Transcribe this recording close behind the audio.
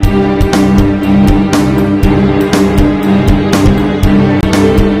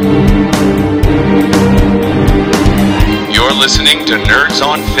Nerds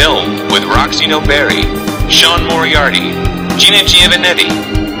on Film with Roxy Noberry, Sean Moriarty, Gina Giovannetti,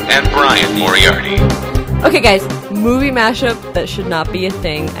 and Brian Moriarty. Okay, guys, movie mashup that should not be a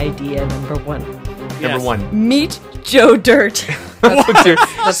thing. Idea number one. Number one. Meet Joe Dirt.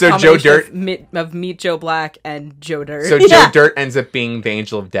 So Joe Dirt. Of Meet Joe Black and Joe Dirt. So Joe Dirt ends up being the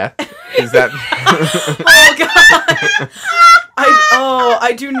angel of death. Is that? Oh god!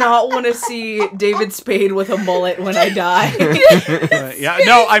 I do not want to see David Spade with a mullet when I die. Yeah,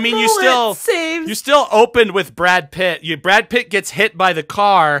 no, I mean you saves. still opened with Brad Pitt. Brad Pitt gets hit by the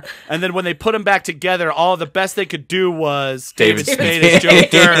car, and then when they put him back together, all the best they could do was David Spade as Joe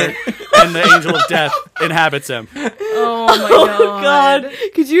Dirt, and the angel of death inhabits him. Oh my god!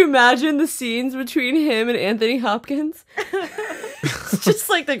 Could you imagine the scenes between him and Anthony Hopkins? It's just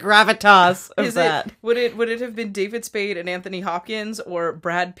like the gravitas of that. Would it have been David Spade and Anthony Hopkins, or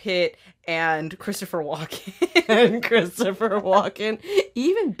Brad Pitt and Christopher Walken? And Christopher Walken.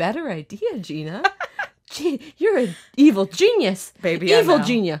 Even better idea, Gina. You're an evil genius. Baby, I evil know.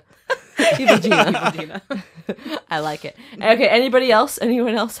 genius. Evil Gina. I like it. Okay, anybody else?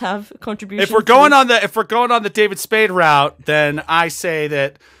 Anyone else have contributions? If we're going on the David Spade route, then I say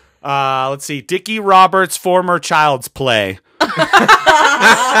that let's see, Dickie Roberts' former Child's Play.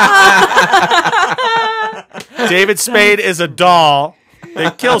 David Spade is a doll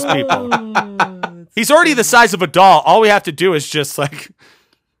that kills people. He's already the size of a doll. All we have to do is just like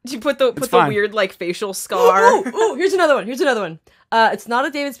Did you put the fine. weird like facial scar? Ooh, here's another one. It's not a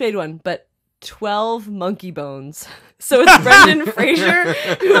David Spade one, but 12 monkey bones. So it's Brendan Fraser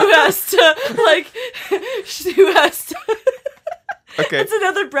who has to Okay. It's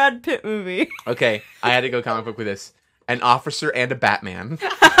another Brad Pitt movie. Okay. I had to go comic book with this. An officer and a Batman.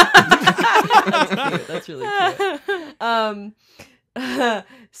 That's really cute.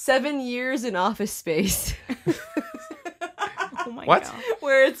 7 years in Office Space. Oh my What? god!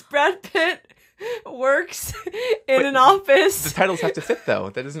 Where it's Brad Pitt works in an office. The titles have to fit though.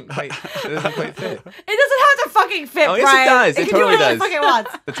 That doesn't quite fit. It doesn't have to fucking fit, Oh, yes, it Brian. does. It can totally do whatever does. the fuck it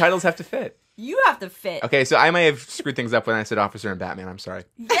wants. The titles have to fit. You have to fit. Okay, so I may have screwed things up when I said officer and Batman. I'm sorry.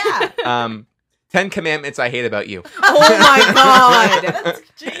 Yeah. 10 Commandments I Hate About You. Oh my god! That's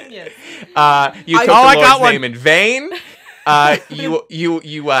genius. You took I the got Lord's one. name in vain.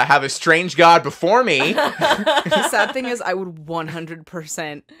 You have a strange God before me. The sad thing is, I would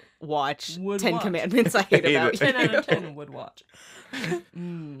 100% watch Would 10 watch. Commandments I Hate hate About it. 10 out You. of 10 would watch. Wait,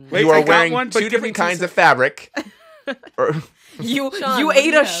 You are I got wearing one, but two give me different kinds seconds. of fabric. You Sean, you what do ate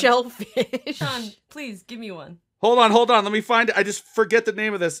you a have? shellfish. Sean, please give me one. Hold on. Let me find it. I just forget the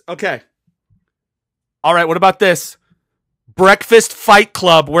name of this. Okay. All right, what about this? Breakfast Fight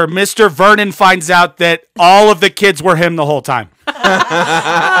Club, where Mr. Vernon finds out that all of the kids were him the whole time.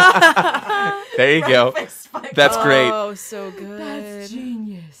 There you go. That's great. Oh, so good. That's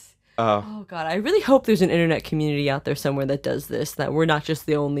genius. Oh. Oh god, I really hope there's an internet community out there somewhere that does this, that we're not just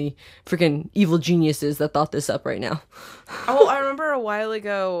the only freaking evil geniuses that thought this up right now. Oh, I remember a while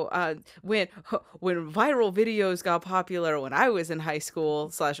ago when viral videos got popular when I was in high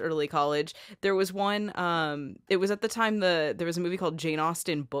school / early college. There was one. It was at the time there was a movie called Jane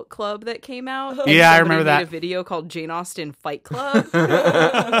Austen Book Club that came out. and Yeah, I somebody remember made that. a video called Jane Austen Fight Club,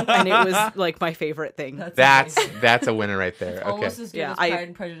 and it was like my favorite thing. That's a winner right there. Okay. Almost as good Yeah, as Pride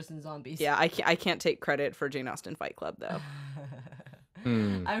and Prejudice and Zombies. Yeah, I can't take credit for Jane Austen Fight Club though.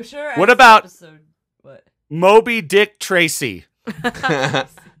 I'm sure. What after about- this episode, what? Moby Dick Tracy.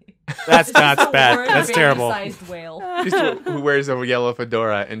 That's bad. That's terrible. Sized whale. Just who wears a yellow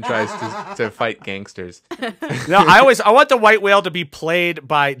fedora and tries to fight gangsters. No, I want the white whale to be played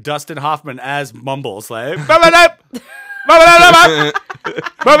by Dustin Hoffman as Mumbles, like "Ba-ba-da, ba-ba-da,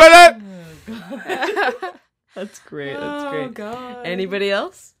 ba-ba-da." That's great. Oh god. Anybody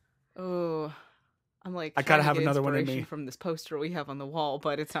else? Oh, I'm like I trying gotta to have get another one in inspiration me. from this poster we have on the wall,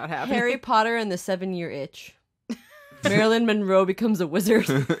 but it's not happening. Harry Potter and the 7-Year Itch. Marilyn Monroe becomes a wizard.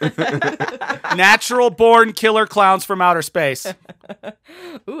 Natural born killer clowns from outer space.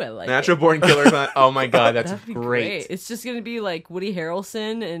 Ooh, I like Natural it. born killer. Oh my god, that's That'd be great. It's just gonna be like Woody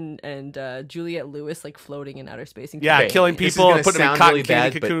Harrelson and Juliette Lewis like floating in outer space. And Yeah, Okay, killing this is people gonna and putting them in sound cotton really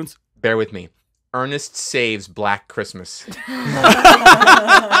candy bad, but- cocoons. Bear with me. Ernest saves Black Christmas.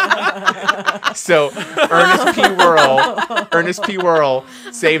 So Ernest P. Worrell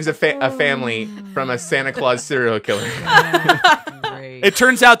saves a family from a Santa Claus serial killer. Great. It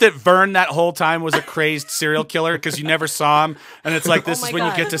turns out that Vern that whole time was a crazed serial killer because you never saw him. And it's like, this Oh is my when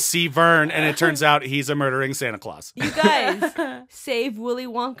God. you get to see Vern. And it turns out he's a murdering Santa Claus. You guys, save Willy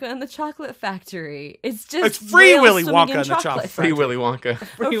Wonka and the Chocolate Factory. It's just It's free whales Willy swimming Wonka in and the Chocolate Free Factory. Willy Wonka.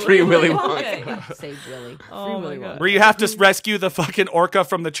 Oh, Free Willy Wonka. Yeah, save Willy. Oh Free my Willy God. Wonka. Where you have to rescue the fucking orca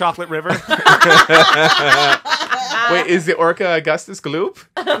from the chocolate river. Wait, is the orca Augustus Gloop?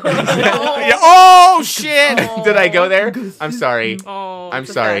 Yeah. Oh, shit. Did I go there? I'm sorry. Oh, I'm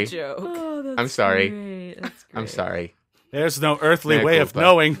it's a sorry. bad joke. Oh, that's I'm sorry. great. That's I'm great. sorry. There's no earthly Mea way of culpa.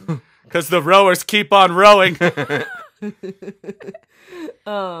 knowing because the rowers keep on rowing.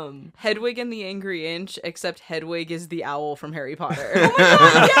 Hedwig and the Angry Inch, except Hedwig is the owl from Harry Potter.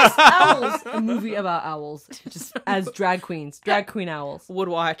 Yes, owls. A movie about owls, just as drag queens, drag queen owls. Would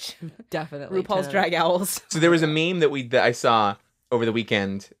watch Definitely. RuPaul's 10. Drag Owls. So there was a meme that I saw over the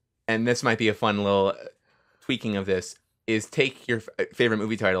weekend, and this might be a fun little tweaking of this, is take your favorite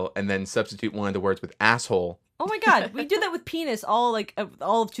movie title and then substitute one of the words with asshole. Oh my god, we did that with penis all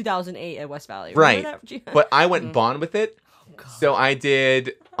of 2008 at West Valley. Right. Remember that? But I went Bond with it. So I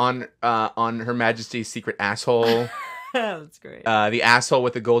did on Her Majesty's Secret Asshole, That's great. the asshole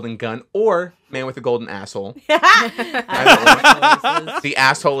with the golden gun, or man with the golden asshole. The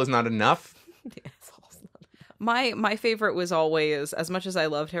asshole is not enough. My favorite was always, as much as I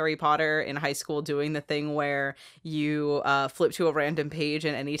loved Harry Potter in high school, doing the thing where you flip to a random page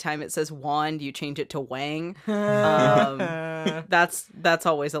and anytime it says wand, you change it to Wang. That's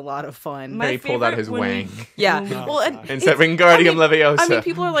always a lot of fun. My He pulled out favorite his when wang Yeah. Oh, Well, and and said Wingardium Leviosa. I mean,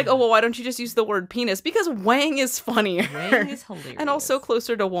 people are like, oh, well, why don't you just use the word penis? Because Wang is funnier. Wang is hilarious. And also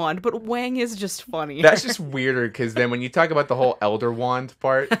closer to wand, but Wang is just funnier. That's just weirder because then when you talk about the whole Elder Wand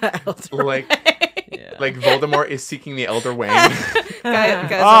part, like Voldemort is seeking the Elder Wang. Guys,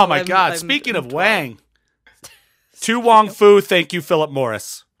 Oh my God. Speaking of Wang, to Wong Fu, thank you, Philip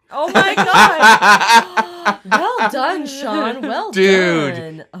Morris. Oh my god! Well done, Sean. Well Dude,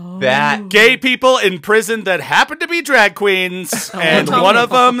 done. Oh. that Gay people in prison that happen to be drag queens, and one of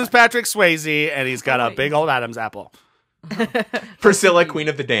them is Patrick Swayze, and he's got a big old Adam's apple. Priscilla, Queen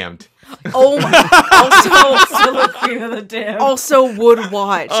of the Damned. Oh my Queen of the Damned. also would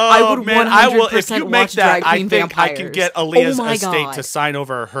watch. I would 100% I will. If you make watch that, Drag I Queen think I Vampires. can get Aaliyah's Oh my estate God. to sign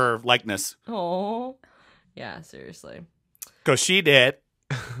over her likeness. Oh. Yeah, seriously. Because she did.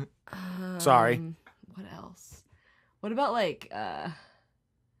 Sorry. What else? What about like oh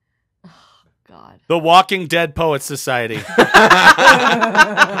god. The Walking Dead Poets Society.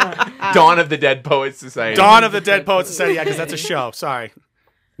 Dawn of the Dead Poets Society. Dawn of the Dead Poets Society. Yeah, because that's a show. Sorry.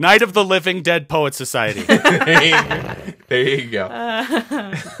 Night of the Living Dead Poets Society. There you go.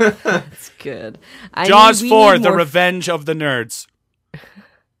 That's good. Jaws we 4, need The more Revenge of the Nerds.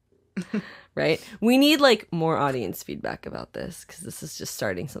 right? We need like more audience feedback about this because this is just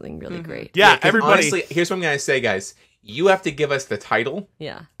starting something really great. Yeah, 'Cause everybody. Honestly, here's what I'm gonna say, guys. You have to give us the title,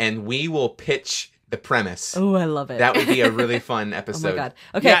 Yeah. and we will pitch the premise. Oh, I love it. That would be a really fun Oh episode. my god.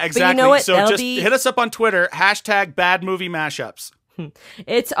 Okay. yeah, exactly. But you know what? So That'll just be, hit us up on Twitter, hashtag bad movie mashups.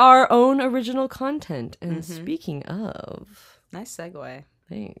 it's our own original content. And speaking of, Nice segue.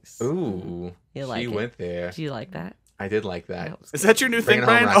 thanks. Ooh, You like she it? went there. Do you like that? I did like that. was Is good. that your new Bring thing, it home,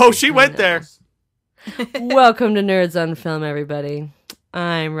 Brian? Roxy. Oh, she went know. there. Welcome to Nerds on Film, everybody.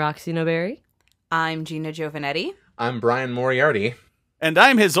 I'm Roxy Noberry. I'm Gina Giovanetti. I'm Brian Moriarty. And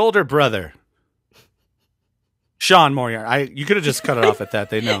I'm his older brother. Sean Moriarty. You could have just cut it off at that.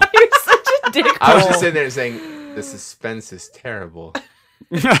 They know. You're such a dick. I was just sitting there saying, the suspense is terrible.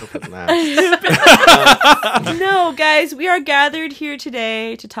 Hope it lasts. No, guys, we are gathered here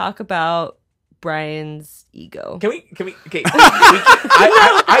today to talk about Brian's ego. Okay,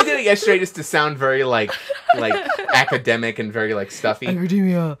 I did it yesterday just to sound very like academic and very like stuffy.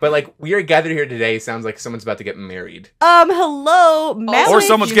 Academia. But like we are gathered here today sounds like someone's about to get married. Hello, Matt. Or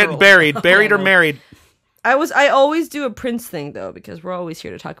someone's getting buried. Buried or married. I always do a Prince thing though because we're always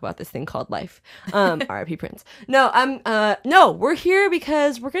here to talk about this thing called life. R.I.P. Prince. No, we're here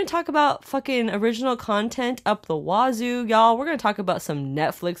because we're gonna talk about fucking original content up the wazoo, y'all. We're gonna talk about some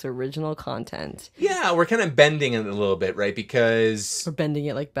Netflix original content. Yeah, we're kind of bending it a little bit, right? Because We're bending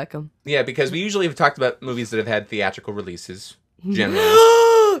it like Beckham. we usually have talked about movies that have had theatrical releases. Generally,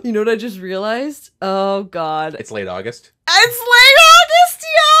 You know what I just realized? Oh God, it's late August. it's late August,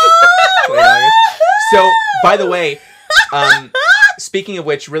 y'all. Late August. So, by the way, speaking of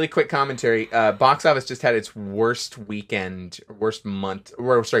which, really quick commentary. Box office just had its worst weekend, worst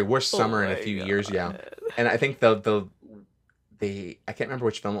summer in a few years. Yeah, and I think the I can't remember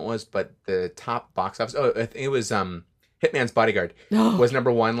which film it was, but the top box office. Oh, I think it was Hitman's Bodyguard was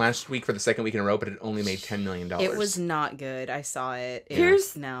number 1 last week for the second week in a row, but it only made $10 million. It was not good. I saw it.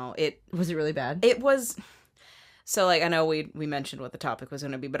 Here's- Was it really bad? It was. So, like, I know we mentioned what the topic was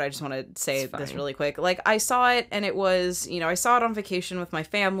going to be, but I just want to say It's this fine. really quick. Like, I saw it, and it was, I saw it on vacation with my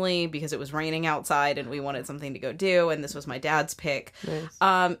family because it was raining outside, and we wanted something to go do, and this was my dad's pick.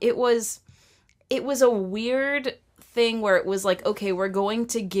 Nice. It was a weird thing where it was like, okay, we're going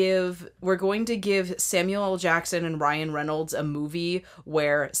to give Samuel L. Jackson and Ryan Reynolds a movie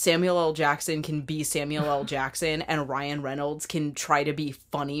where Samuel L. Jackson can be Samuel L. Jackson and Ryan Reynolds can try to be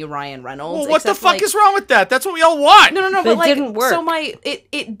funny Ryan Reynolds. Well, what the except, fuck like, is wrong with that? That's what we all want. No, But but it like, didn't work. So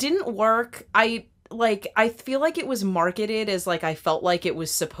it didn't work. I feel like it was marketed as like I felt like it was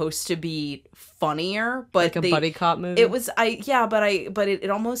supposed to be funnier, but Like a buddy cop movie? It was it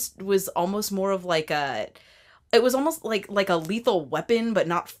almost was almost more of like it was almost like a Lethal Weapon, but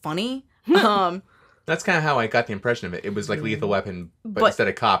not funny. That's kind of how I got the impression of it. It was like Lethal Weapon, but instead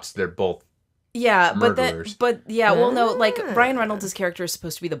of cops, they're both Yeah, murderers. well, no, like Ryan Reynolds' character is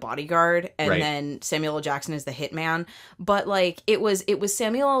supposed to be the bodyguard, and Right. then Samuel L. Jackson is the hitman. But like, it was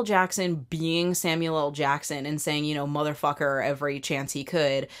Samuel L. Jackson being Samuel L. Jackson and saying, motherfucker every chance he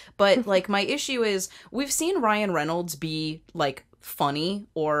could. But like, my issue is we've seen Ryan Reynolds be like funny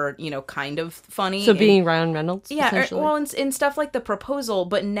or kind of funny. So in- being Ryan Reynolds? Yeah, essentially? in stuff like The Proposal,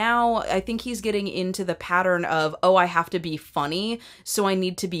 but now I think he's getting into the pattern of, I have to be funny, so I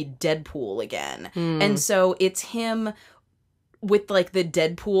need to be Deadpool again. And so it's him with like the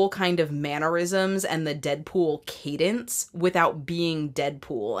Deadpool kind of mannerisms and the Deadpool cadence without being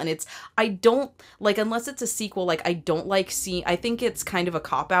Deadpool. And I don't like, unless it's a sequel, like I don't like I think it's kind of a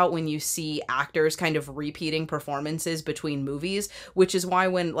cop-out when you see actors kind of repeating performances between movies, which is why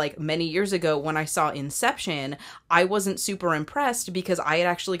when like many years ago when I saw Inception, I wasn't super impressed because I had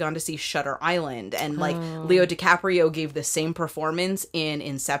actually gone to see Shutter Island, and like Leo DiCaprio gave the same performance in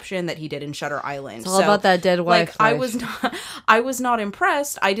Inception that he did in Shutter Island. It's all about that dead wife Like, life. I was not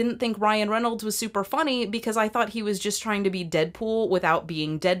impressed. I didn't think Ryan Reynolds was super funny because I thought he was just trying to be Deadpool without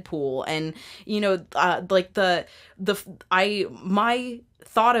being Deadpool. And my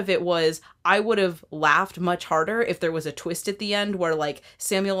thought of it was I would have laughed much harder if there was a twist at the end where like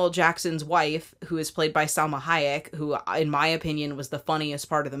Samuel L. Jackson's wife, who is played by Salma Hayek, who in my opinion was the funniest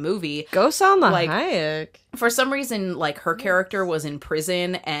part of the movie, Go Salma like- Hayek. for some reason, like, her character was in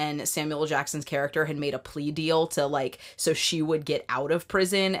prison and Samuel L. Jackson's character had made a plea deal to, like, so she would get out of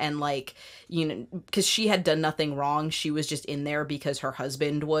prison and, like, because she had done nothing wrong. She was just in there because her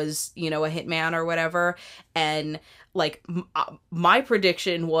husband was, a hitman or whatever. And, like, my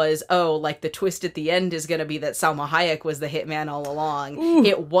prediction was, like, the twist at the end is going to be that Salma Hayek was the hitman all along. Ooh.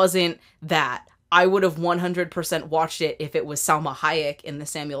 It wasn't that. I would have 100% watched it if it was Salma Hayek in the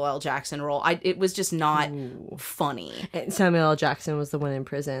Samuel L. Jackson role. It was just not funny. And Samuel L. Jackson was the one in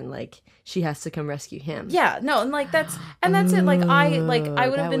prison. Like, she has to come rescue him. Yeah, no, and like that's it. Like I would that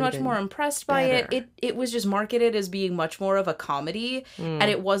have been would've much been more impressed by better. it. It was just marketed as being much more of a comedy, and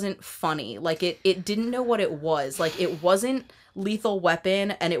it wasn't funny. Like it didn't know what it was. Like it wasn't Lethal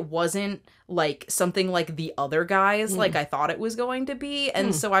Weapon, and it wasn't like something like The Other Guys like I thought it was going to be.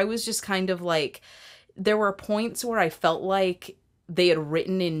 And so I was just kind of like, there were points where I felt like they had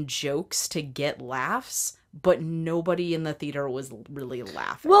written in jokes to get laughs, but nobody in the theater was really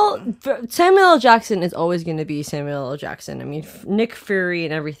laughing. Well, Samuel L. Jackson is always going to be Samuel L. Jackson. I mean, Nick Fury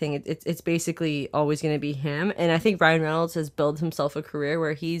and everything, it's basically always going to be him. And I think Ryan Reynolds has built himself a career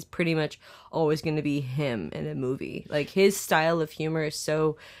where he's pretty much always going to be him in a movie. Like, his style of humor is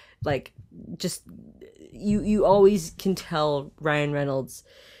so, like, just, you always can tell Ryan Reynolds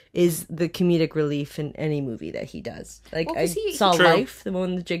is the comedic relief in any movie that he does. Like, Well, I 'cause he- saw True. Life, the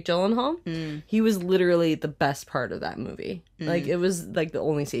one with Jake Gyllenhaal. He was literally the best part of that movie. Like, it was like the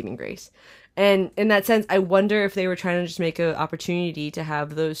only saving grace. And in that sense, I wonder if they were trying to just make an opportunity to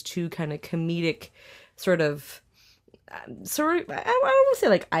have those two kind of comedic I don't want to say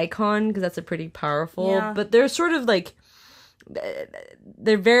like icon, because that's a pretty powerful, Yeah. but they're sort of like,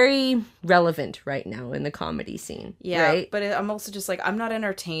 they're very relevant right now in the comedy scene. yeah, right? but I'm also just like, I'm not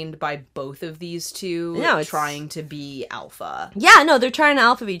entertained by both of these two No, it's- trying to be alpha. Yeah, no, they're trying to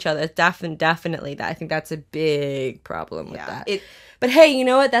alpha each other. It's definitely that. I think that's a big problem with Yeah, that. But hey, you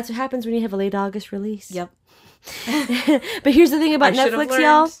know what? That's what happens when you have a late August release. Yep. But here's the thing about I should've Netflix, learned.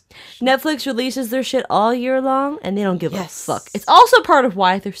 y'all. Netflix releases their shit all year long, and they don't give Yes. a fuck. It's also part of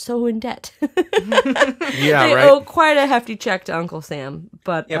why they're so in debt. Yeah, They right. owe quite a hefty check to Uncle Sam.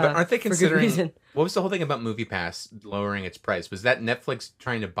 But Yeah, but aren't they for good considering reason. what was the whole thing about MoviePass lowering its price? Was that Netflix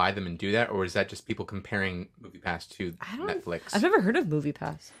trying to buy them and do that, or was that just people comparing MoviePass to Netflix? I've never heard of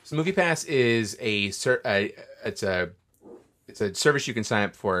MoviePass. So MoviePass is it's a it's a service you can sign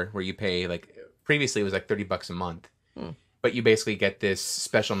up for where you pay like previously it was like $30 a month, but you basically get this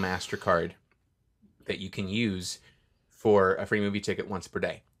special MasterCard that you can use for a free movie ticket once per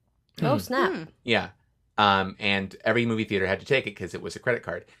day. Oh, snap. Yeah. And every movie theater had to take it because it was a credit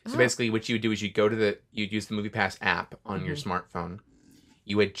card. So basically what you would do is you'd use the MoviePass app on your smartphone.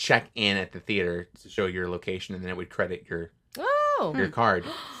 You would check in at the theater to show your location, and then it would credit your card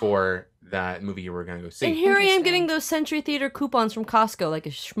for that movie you were going to go see. And here I am getting those Century Theater coupons from Costco like a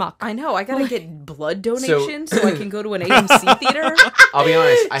schmuck. I know. I gotta get blood donation so I can go to an AMC theater. I'll be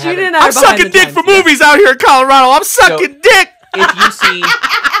honest. I Gina and haven't. I are I'm behind sucking the dick times. for movies out here in Colorado. I'm sucking dick. If you see,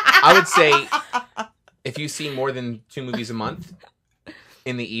 I would say, if you see more than 2 movies a month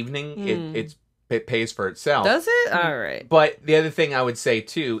in the evening, it pays for itself. Does it? All right. But the other thing I would say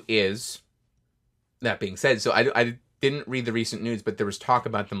too is, that being said, so I didn't read the recent news, but there was talk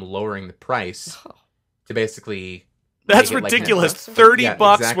about them lowering the price to basically. That's make it like ridiculous. Netflix. $30 Yeah,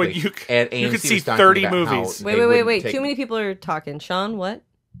 when exactly. you And you AMC could see was talking 30 about how movies. they Wait. wouldn't take- Too many people are talking. Sean, what?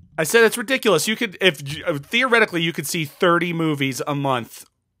 I said it's ridiculous. You could, if theoretically, you could see 30 movies a month,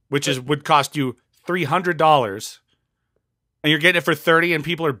 which would cost you $300, and you're getting it for 30, and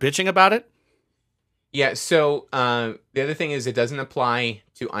people are bitching about it. Yeah. So the other thing is, it doesn't apply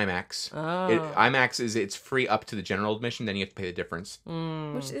to IMAX. Oh. IMAX it's free up to the general admission. Then you have to pay the difference,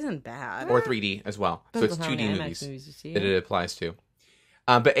 Which isn't bad. or 3D as well. So it's Depends on how 2D many IMAX movies you see. that it applies to.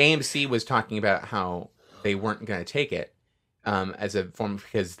 But AMC was talking about how they weren't going to take it as a form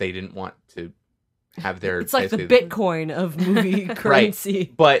because they didn't want to have their. It's like the basically- Bitcoin of movie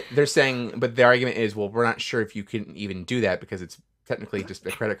currency. But they're saying, but the argument is, well, we're not sure if you can even do that because it's technically just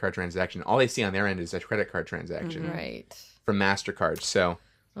a credit card transaction. All they see on their end is a credit card transaction Right. from MasterCard. So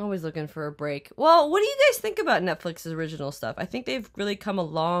Always looking for a break. Well, what do you guys think about Netflix's original stuff? I think they've really come a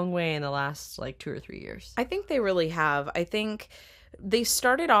long way in the last like 2 or 3 years. I think they really have. I think they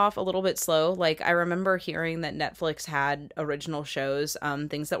started off a little bit slow. Like, I remember hearing that Netflix had original shows,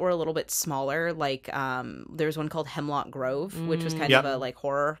 things that were a little bit smaller. Like, there's one called Hemlock Grove, which was kind of a like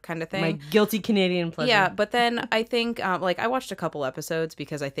horror kind of thing. My guilty Canadian pleasure. Yeah, but then I think like I watched a couple episodes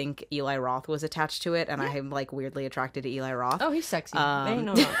because I think Eli Roth was attached to it, and I am like weirdly attracted to Eli Roth. Oh, he's sexy.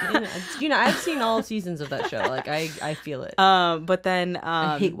 You know, I've seen all seasons of that show. Like, I feel it. But then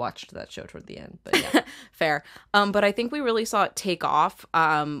I hate watched that show toward the end. But yeah. fair. But I think we really saw it take off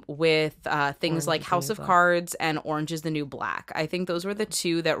with things like House of Cards and Orange is the New Black. I think those were the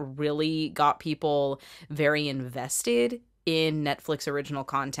two that really got people very invested in Netflix original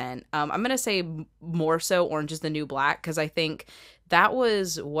content. I'm going to say more so Orange is the New Black because I think that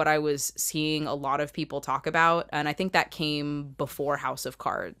was what I was seeing a lot of people talk about. And I think that came before House of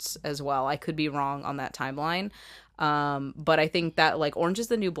Cards as well. I could be wrong on that timeline. But I think that like Orange is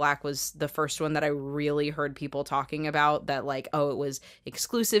the New Black was the first one that I really heard people talking about that like, oh, it was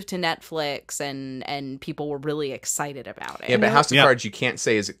exclusive to Netflix and people were really excited about it. yeah, but House of Cards you can't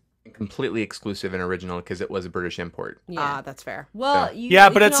say is completely exclusive and original because it was a British import. Yeah. That's fair. Well, So- you, Yeah,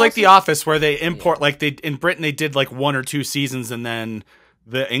 you but can it's like The also- Office where they import like they in Britain they did like 1 or 2 seasons and then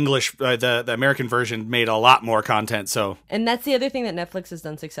the English the American version made a lot more content. So And that's the other thing that Netflix has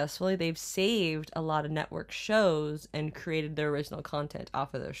done successfully. They've saved a lot of network shows and created their original content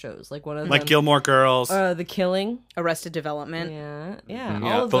off of their shows. Like one of like them, Gilmore Girls The Killing. Arrested Development. Yeah, Yeah,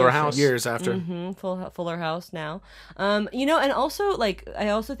 all of Fuller those House. shows. years after. Fuller House now. You know, and also like I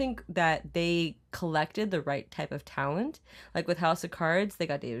also think that they collected the right type of talent. Like with House of Cards, they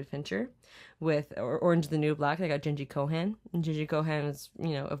got David Fincher. With Orange is the New Black, they got Genji Cohan. And Genji Cohan is,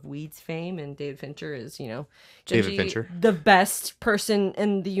 you know, of Weeds fame, and David Fincher is, you know, David Fincher. the best person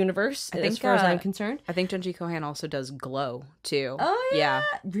in the universe, as think, far as I'm concerned. I think Genji Cohan also does Glow too. Oh yeah,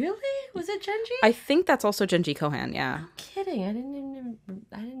 really? Was it Genji? I think that's also Genji Cohan. Yeah. Kidding. I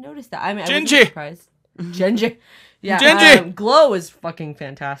didn't notice that. I mean, I Genji! wasn't surprised. Genji. Yeah. Genji! Glow is fucking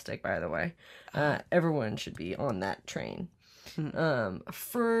fantastic, by the way. Everyone should be on that train.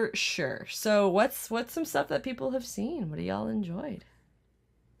 For sure. So what's some stuff that people have seen? What do y'all enjoyed?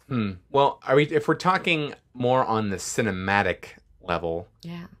 Well, if we're talking more on the cinematic level,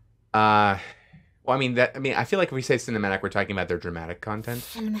 Yeah. well, I feel like if we say cinematic, we're talking about their dramatic content.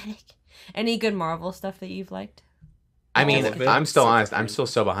 Cinematic. Any good Marvel stuff that you've liked? I mean, of it. I'm still honest. I'm still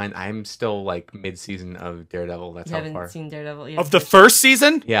so behind. I'm still like mid-season of Daredevil. That's You how haven't far. seen Daredevil yet? Of the first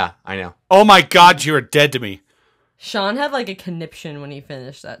season? Yeah, I know. Oh my god, you are dead to me. Sean had like a conniption when he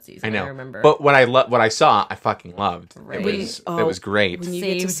finished that season. I know. I remember. But what I saw, I fucking loved. Right. It was great. When you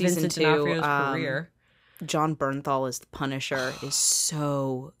get to Saved season Vincent 2, D'Onofrio's career. John Bernthal as the Punisher is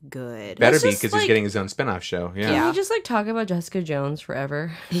so good. Better Let's be just, because like- he's getting his own spin-off show. Yeah. Can we just like talk about Jessica Jones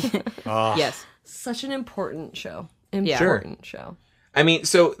forever? Oh. Yes. Such an important show. important show. I mean,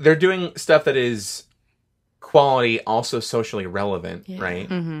 so they're doing stuff that is quality, also socially relevant, right?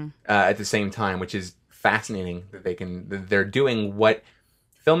 Mm-hmm. At the same time, which is fascinating that they're doing what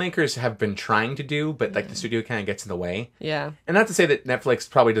filmmakers have been trying to do, but like the studio kind of gets in the way. Yeah. And not to say that Netflix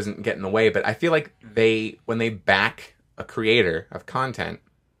probably doesn't get in the way, but I feel like when they back a creator of content,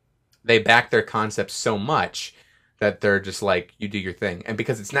 they back their concept so much that they're just like, you do your thing. And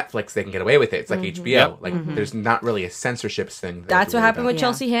because it's Netflix, they can get away with it. It's like HBO. Yep. Like, there's not really a censorship thing. That's what happened with Yeah.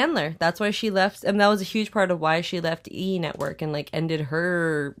 Chelsea Handler. That's why she left, and that was a huge part of why she left E Network and like ended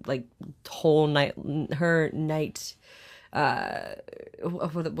her like whole night,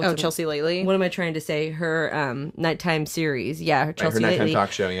 Chelsea Lately. What am I trying to say? Her nighttime series. Yeah, her Chelsea her nighttime Lately.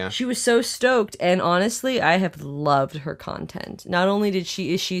 talk show, yeah. She was so stoked, and honestly, I have loved her content. Not only is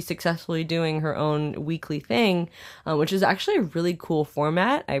she successfully doing her own weekly thing, which is actually a really cool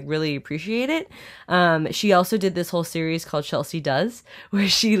format. I really appreciate it. She also did this whole series called Chelsea Does, where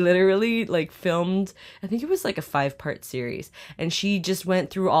she literally like filmed. I think it was like a 5-part series, and she just went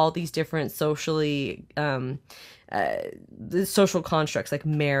through all these different socially. The social constructs like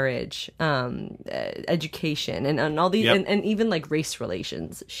marriage, education, and all these, Yep. and even like race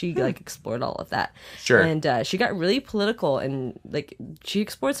relations. She like explored all of that. Sure. And she got really political, and like she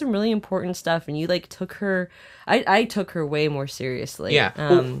explored some really important stuff. And you like took her. I took her way more seriously. Yeah.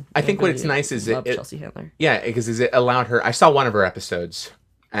 Well, I think what it's nice is love it- Chelsea Handler. Yeah, because it allowed her. I saw one of her episodes,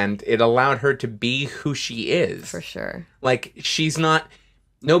 and it allowed her to be who she is. For sure. Like, she's not.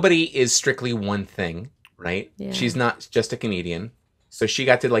 Nobody is strictly one thing, right? Yeah. She's not just a comedian, so she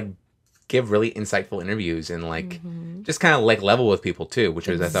got to like give really insightful interviews and like just kind of like level with people too, which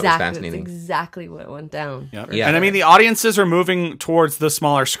was I thought was fascinating. That's exactly what went down. Yep. Yeah. And I mean, the audiences are moving towards the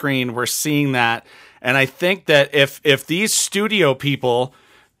smaller screen. We're seeing that. And I think that if these studio people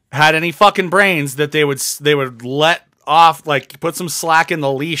had any fucking brains, that they would let off, like put some slack in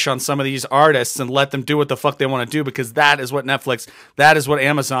the leash on some of these artists and let them do what the fuck they want to do, because that is what Netflix, that is what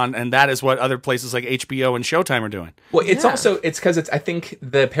Amazon, and that is what other places like HBO and Showtime are doing. Well, it's Yeah. also it's because I think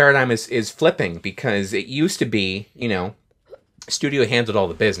the paradigm is flipping, because it used to be, studio handled all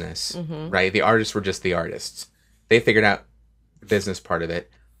the business, right? The artists were just the artists. They figured out the business part of it.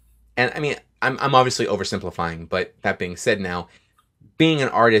 And I mean, I'm obviously oversimplifying, but that being said, now being an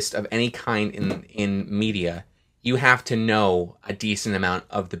artist of any kind in media, you have to know a decent amount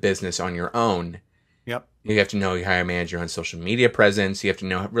of the business on your own. Yep. You have to know how to manage your own social media presence. You have to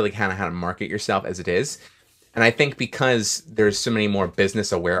know really kind of how to market yourself as it is. And I think because there's so many more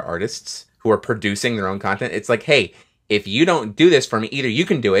business aware artists who are producing their own content, it's like, hey, if you don't do this for me, either you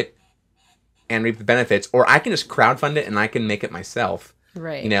can do it and reap the benefits, or I can just crowdfund it and I can make it myself.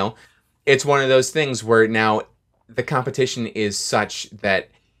 Right. It's one of those things where now the competition is such that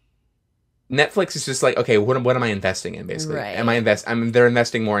Netflix is just like, okay, what am I investing in, basically? Right. They're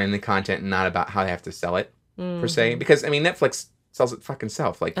investing more in the content and not about how they have to sell it, per se. Because, I mean, Netflix sells it fucking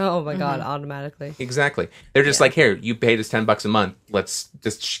self. Like, Oh my god, automatically. exactly. They're just like, here, you paid us $10 a month. Let's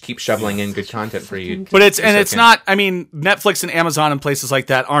just keep shoveling in good content for you. But it's okay. not, I mean, Netflix and Amazon and places like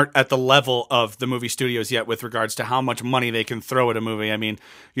that aren't at the level of the movie studios yet with regards to how much money they can throw at a movie. I mean,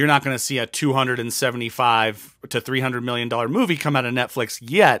 you're not going to see a $275 to $300 million movie come out of Netflix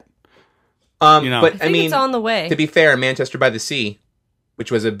yet. But I I think mean, it's on the way. to be fair, Manchester by the Sea, which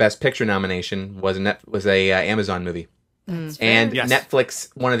was a Best Picture nomination, was a Amazon movie. And Yes. Netflix,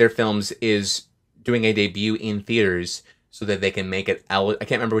 one of their films is doing a debut in theaters so that they can make it. I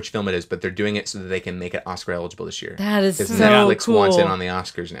can't remember which film it is, but they're doing it so that they can make it Oscar eligible this year. That is Because so Netflix cool. wants in on the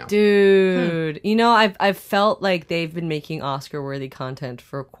Oscars now. Dude, I've felt like they've been making Oscar-worthy content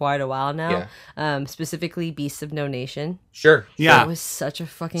for quite a while now. Specifically, Beasts of No Nation. Sure. Yeah. That was such a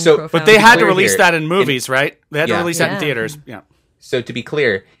fucking So- profound. But they had to Clear release here. that in movies, right? They had to Yeah. release that in Yeah. theaters. Yeah. So to be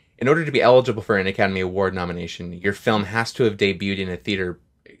clear, in order to be eligible for an Academy Award nomination, your film has to have debuted in a theater.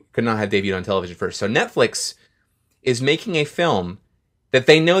 Could not have debuted on television first. So Netflix is making a film that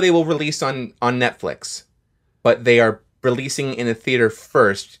they know they will release on Netflix, but they are releasing in a theater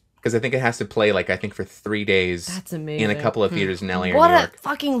first, because I think it has to play for 3 days. That's amazing. In a couple of theaters in LA or What New a York.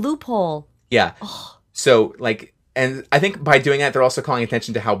 fucking loophole. Yeah. So and I think by doing that, they're also calling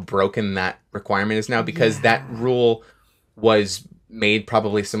attention to how broken that requirement is now, because that rule was made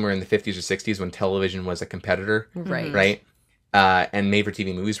probably somewhere in the 50s or 60s when television was a competitor. Right. Right. And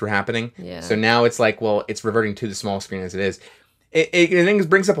made-for-TV movies were happening. Yeah. So now it's like, well, it's reverting to the small screen as it is. It then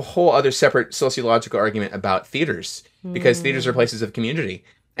brings up a whole other separate sociological argument about theaters, because theaters are places of community.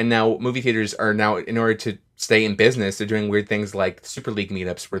 And now movie theaters are now, in order to stay in business, they're doing weird things like Super League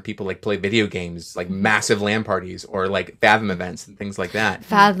meetups where people like play video games, like massive LAN parties, or like Fathom events and things like that.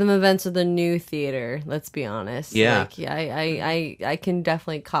 Fathom events are the new theater. Let's be honest. Yeah. Like, I can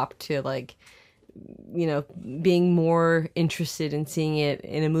definitely cop to like, you know, being more interested in seeing it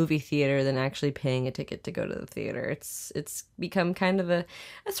in a movie theater than actually paying a ticket to go to the theater. It's become kind of a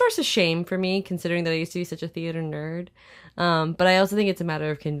source of shame for me, considering that I used to be such a theater nerd. But I also think it's a matter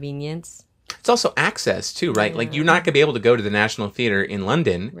of convenience. It's also access too, right? Like you're not going to be able to go to the National Theater in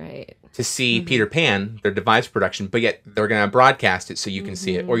London Right. to see Peter Pan, their devised production, but yet they're going to broadcast it so you can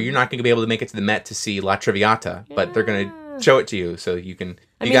see it. Or you're not going to be able to make it to the Met to see La Traviata, but they're going to show it to you so you can.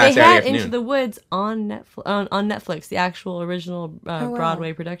 I You mean, got they Saturday had afternoon. Into the Woods on Netflix, the actual original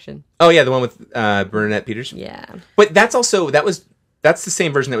Broadway production. Oh yeah, the one with Bernadette Peters. Yeah. But that's the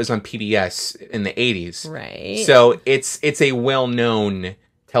same version that was on PBS in the 80s. Right. So it's a well-known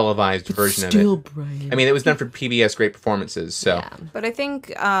televised version of it. Brian. I mean, it was done for PBS Great Performances. So Yeah. But I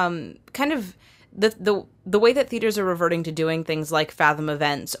think kind of the way that theaters are reverting to doing things like Fathom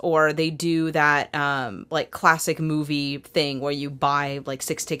events, or they do that like classic movie thing where you buy like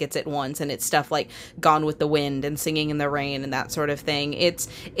 6 tickets at once, and it's stuff like Gone with the Wind and Singing in the Rain and that sort of thing. It's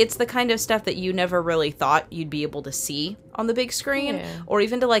the kind of stuff that you never really thought you'd be able to see on the big screen. Yeah. Or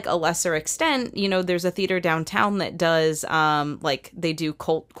even to like a lesser extent, you know, there's a theater downtown that does like they do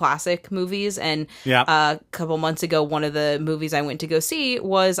cult classic movies, and Yeah. a couple months ago, one of the movies I went to go see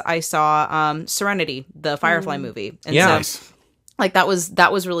was I saw Serenity, the Firefly movie. And Yeah. so, Nice. like that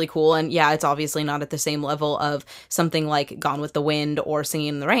was really cool. And yeah, it's obviously not at the same level of something like Gone with the Wind or Singing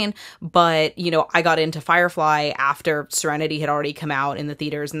in the Rain, but you know, I got into Firefly after Serenity had already come out in the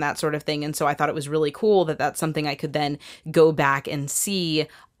theaters and that sort of thing. And so I thought it was really cool that that's something I could then go back and see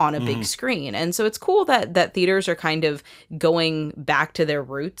on a big screen. And so it's cool that theaters are kind of going back to their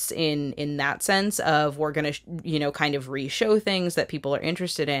roots in that sense of we're going to, you know, kind of re-show things that people are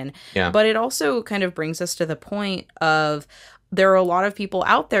interested in. Yeah. But it also kind of brings us to the point of there are a lot of people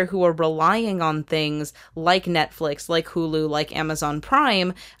out there who are relying on things like Netflix, like Hulu, like Amazon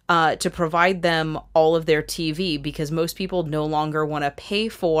Prime, to provide them all of their TV, because most people no longer want to pay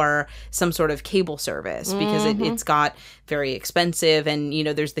for some sort of cable service because it's got very expensive. And, you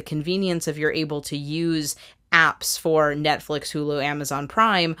know, there's the convenience of you're able to use apps for Netflix, Hulu, Amazon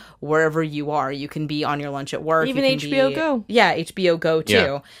Prime, wherever you are. You can be on your lunch at work. Even you can HBO be- Go. Yeah, HBO Go too.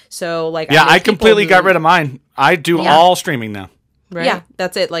 Yeah. So like, Yeah, know I people completely who- got rid of mine. I do Yeah. all streaming now. Right. Yeah,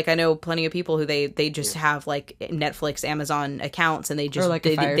 that's it. Like I know plenty of people who they just have like Netflix, Amazon accounts, and they just Or like a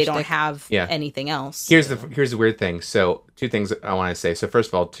they Fire don't Stick. have Yeah. anything else. here's the weird thing. So 2 things I want to say. So first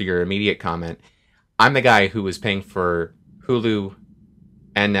of all, to your immediate comment, I'm the guy who was paying for Hulu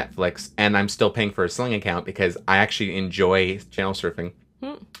and Netflix, and I'm still paying for a Sling account because I actually enjoy channel surfing.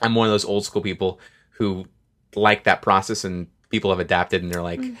 I'm one of those old school people who like that process, and people have adapted, and they're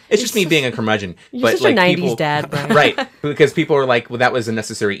like, it's just me being a curmudgeon. You're but such like a 90s people, dad, Brian. right? Because people are like, well, that was a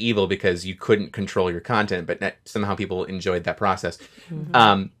necessary evil because you couldn't control your content, but somehow people enjoyed that process.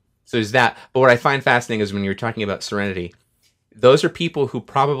 So there's that. But what I find fascinating is when you're talking about Serenity, those are people who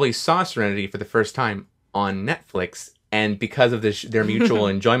probably saw Serenity for the first time on Netflix, and because of their mutual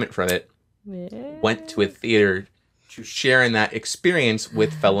enjoyment from it, went to a theater to share in that experience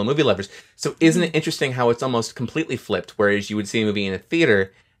with fellow movie lovers. So isn't it interesting how it's almost completely flipped, whereas you would see a movie in a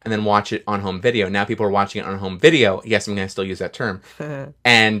theater and then watch it on home video. Now people are watching it on home video. Yes, I'm going to still use that term.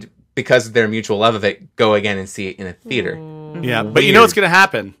 And because of their mutual love of it, go again and see it in a theater. Yeah, but you know what's Weird. going to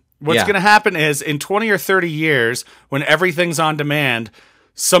happen? What's Yeah. going to happen is in 20 or 30 years, when everything's on demand,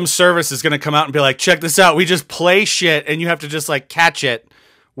 some service is going to come out and be like, check this out. We just play shit and you have to just like catch it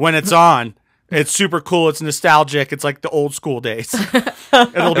when it's on. It's super cool. It's nostalgic. It's like the old school days.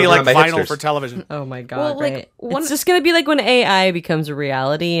 It'll be like Run by vinyl hipsters. for television. Oh my god! Well, like, right? one- It's just gonna be like when AI becomes a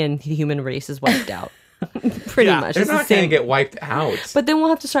reality and the human race is wiped out. Pretty Yeah, much. They're It's the not going to same. get wiped out. But then we'll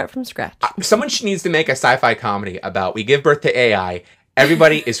have to start from scratch. Someone needs to make a sci-fi comedy about we give birth to AI.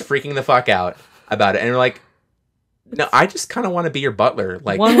 Everybody is freaking the fuck out about it, and we're like, no, I just kind of want to be your butler.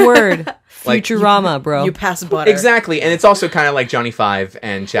 Like One word: Like- Futurama, bro. You pass butter. exactly, and it's also kind of like Johnny Five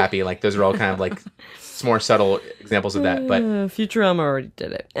and Chappie. Like those are all kind of like more subtle examples of that. But Futurama already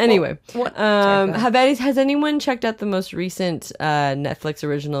did it. Anyway, what- sorry, go ahead. has anyone checked out the most recent Netflix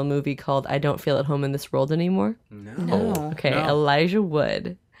original movie called "I Don't Feel at Home in This World Anymore"? no. Okay, No. Elijah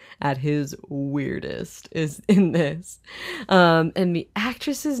Wood at his weirdest is in this. And the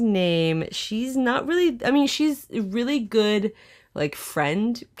actress's name, she's not really, I mean, she's a really good, like,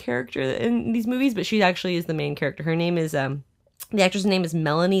 friend character in these movies, but she actually is the main character. Her name is The actress' name is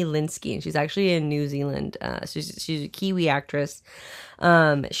Melanie Linsky, and she's actually in New Zealand. She's a Kiwi actress.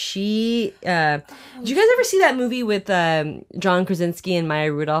 Did you guys ever see that movie with John Krasinski and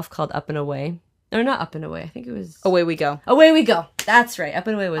Maya Rudolph called Up and Away? Or not Up and Away. I think it was Away We Go. Away We Go. That's right. Up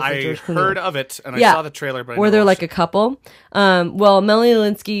and Away was the I George Clooney heard one. of it, and Yeah. I saw the trailer, but I Where never they're watched like a couple. Well, Melanie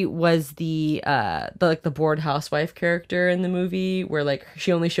Linsky was the bored housewife character in the movie, where like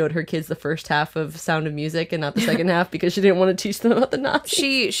she only showed her kids the first half of Sound of Music and not the second half because she didn't want to teach them about the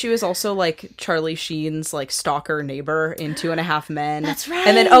Nazis. She was also like Charlie Sheen's like stalker neighbor in 2.5 Men. That's right.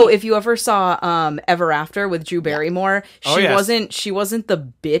 And then if you ever saw Ever After with Drew Barrymore, Oh, yes. she wasn't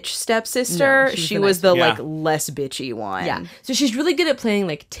the bitch stepsister. No, she the was nice the one. like less bitchy one. Yeah. So she's really good at playing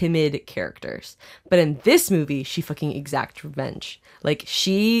like timid characters. But in this movie, she fucking exacts revenge. Like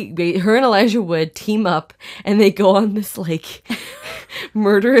her and Elijah Wood team up and they go on this like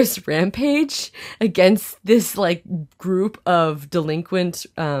murderous rampage against this like group of delinquent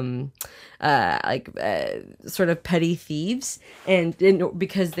sort of petty thieves and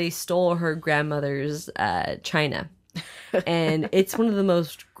because they stole her grandmother's china. And it's one of the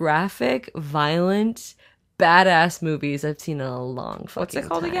most graphic, violent, badass movies I've seen in a long fucking What's it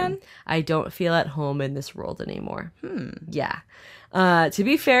called time. again? I don't feel at home in this world anymore. Yeah. To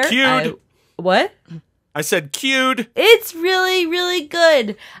be fair, Cued. what? I said cued. It's really, really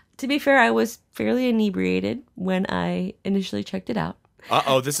good. To be fair, I was fairly inebriated when I initially checked it out.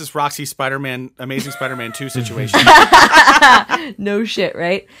 Uh-oh, this is Roxy Amazing Spider-Man 2 situation. No shit,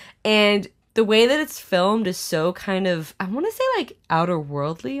 right? And the way that it's filmed is so kind of, I want to say like outer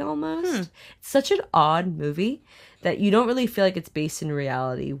worldly almost. It's such an odd movie that you don't really feel like it's based in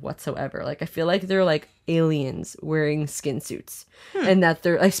reality whatsoever. Like I feel like they're like aliens wearing skin suits. And that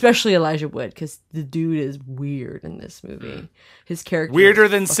they're, especially Elijah Wood, because the dude is weird in this movie. His character Weirder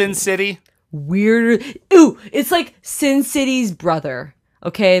is than fucking Sin City? weirder. Ooh, it's like Sin City's brother.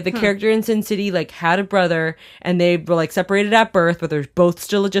 Okay, the character in Sin City like had a brother, and they were like separated at birth, but they're both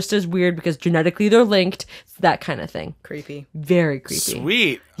still just as weird because genetically they're linked. It's that kind of thing. Creepy. Very creepy.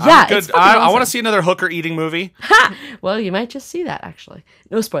 Sweet. Yeah, I'm good. it's fucking I want awesome. to see another hooker eating movie. Well, you might just see that actually.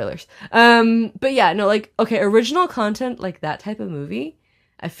 No spoilers. But yeah, no, like okay, original content like that type of movie.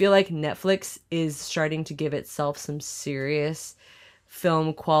 I feel like Netflix is starting to give itself some serious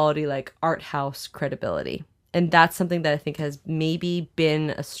film quality, like art house credibility. And that's something that I think has maybe been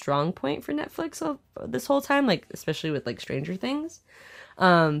a strong point for Netflix this whole time, like especially with like Stranger Things,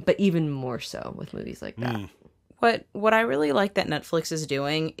 but even more so with movies like that. What I really like that Netflix is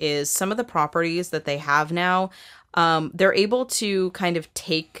doing is some of the properties that they have now, they're able to kind of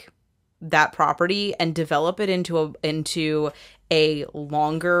take that property and develop it into a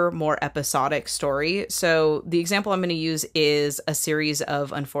longer, more episodic story. So the example I'm going to use is a series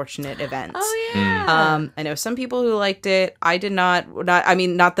of unfortunate events. Oh yeah. I know some people who liked it. I did not the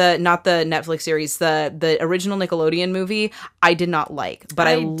Netflix series, the original Nickelodeon movie, I did not like. But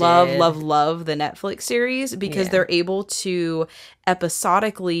I love the Netflix series because they're able to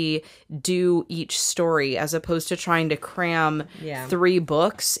episodically do each story as opposed to trying to cram 3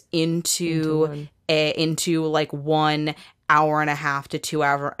 books into like 1 hour and a half to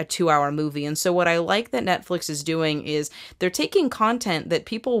 2-hour movie. And so what I like that Netflix is doing is they're taking content that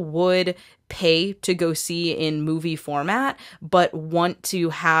people would pay to go see in movie format, but want to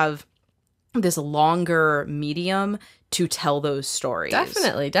have this longer medium to tell those stories.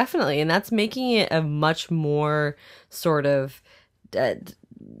 Definitely. And that's making it a much more sort of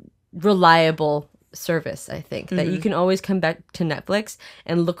reliable service, I think, that you can always come back to Netflix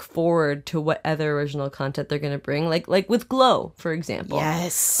and look forward to what other original content they're going to bring, like with Glow, for example.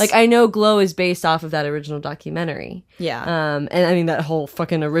 Yes. Like I know Glow is based off of that original documentary. Yeah. And I mean that whole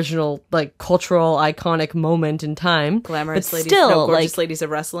fucking original like cultural iconic moment in time. Glamorous but ladies, still, no, gorgeous like, ladies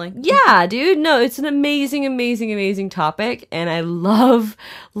of wrestling. yeah, dude. No, it's an amazing topic. And I love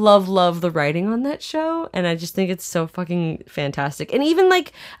the writing on that show. And I just think it's so fucking fantastic. And even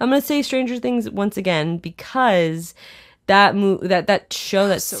like, I'm going to say Stranger Things once again, because that show,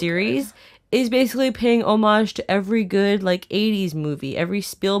 that so series is basically paying homage to every good like 80s movie, every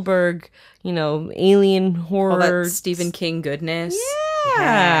Spielberg, alien horror. All that Stephen King goodness.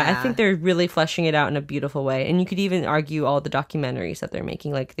 Yeah, I think they're really fleshing it out in a beautiful way. And you could even argue all the documentaries that they're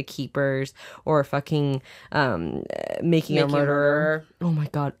making, like The Keepers or fucking Making a Murderer. Oh my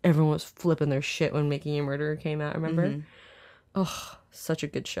God, everyone was flipping their shit when Making a Murderer came out, remember? Oh, such a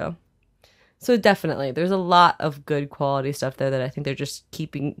good show. So definitely, there's a lot of good quality stuff there that I think they're just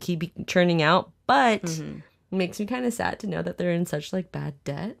keeping churning out. But makes me kind of sad to know that they're in such like bad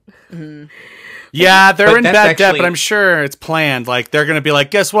debt. Yeah, they're But in that's bad debt, actually- but I'm sure it's planned. Like, they're going to be like,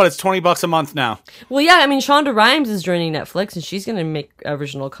 guess what? It's $20 a month now. Well, yeah, I mean, Shonda Rhimes is joining Netflix, and she's going to make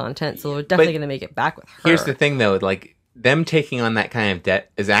original content, so we're definitely going to make it back with her. Here's the thing, though, like them taking on that kind of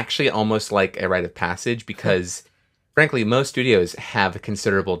debt is actually almost like a rite of passage because, frankly, most studios have a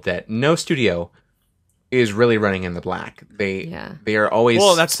considerable debt. No studio is really running in the black. They are always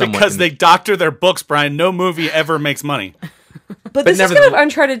Well, that's somewhat because they doctor their books, Brian. No movie ever makes money. But this is never kind the- of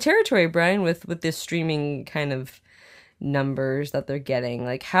uncharted territory, Brian, with this streaming kind of numbers that they're getting.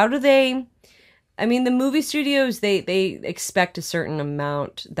 Like, how do they? I mean, the movie studios they expect a certain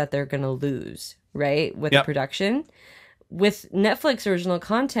amount that they're going to lose, right, with the Yep. production. With Netflix original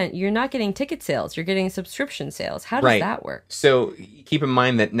content, you're not getting ticket sales; you're getting subscription sales. How does Right. that work? So keep in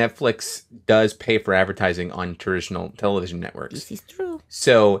mind that Netflix does pay for advertising on traditional television networks. This is true.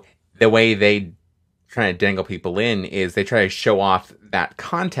 So the way they try to dangle people in is they try to show off that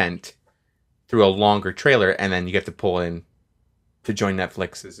content through a longer trailer, and then you get to pull in to join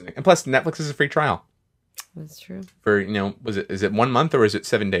Netflix. And plus, Netflix is a free trial That's true. for is it 1 month or is it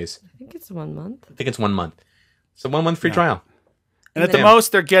 7 days? I think it's 1 month. I think it's 1 month. So 1 month free trial. And at the Yeah.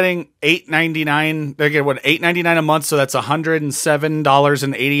 most, they're getting $8.99. They're getting $8.99 a month, so that's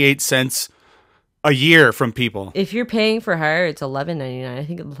 $107.88 a year from people. If you're paying for hire, it's $11.99. I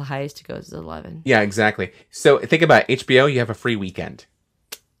think the highest it goes is 11. Yeah, exactly. So think about HBO. You have a free weekend,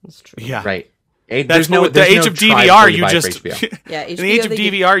 That's true. Yeah, right? That's with the there's age no of try DVR. before You buy for just HBO. Yeah, in the age of they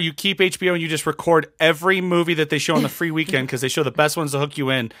give- DVR, you keep HBO and you just record every movie that they show on the free weekend because they show the best ones to hook you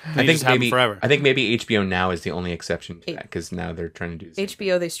in. And I you think just have them maybe forever. I think maybe HBO Now is the only exception to that because now they're trying to do this.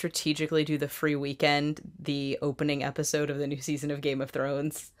 HBO, they strategically do the free weekend, the opening episode of the new season of Game of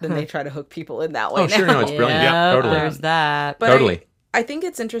Thrones. Then they try to hook people in that way. Oh, sure, now. no, it's brilliant. Yeah, totally. There's that. But Totally. I think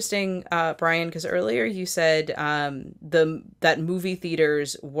it's interesting, Brian, because earlier you said that movie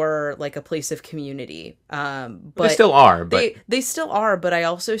theaters were like a place of community. But They still are, but they still are. But I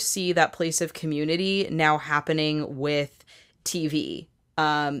also see that place of community now happening with TV.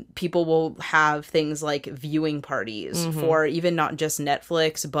 People will have things like viewing parties for even not just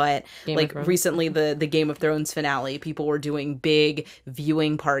Netflix, but Game of like Thrones. recently the Game of Thrones finale, people were doing big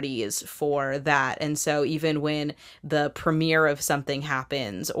viewing parties for that. And so even when the premiere of something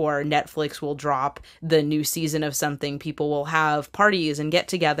happens or Netflix will drop the new season of something, people will have parties and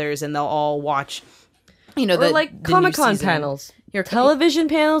get-togethers and they'll all watch, Or the like the new Comic-Con season. panels. Your Television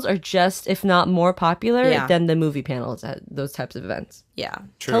panels are just, if not more popular Yeah. than the movie panels at those types of events. Yeah.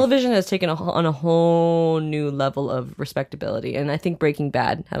 True. Television has taken on a whole new level of respectability, and I think Breaking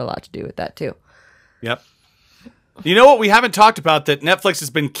Bad had a lot to do with that too. Yep. You know what we haven't talked about that Netflix has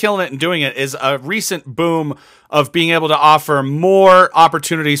been killing it and doing it is a recent boom of being able to offer more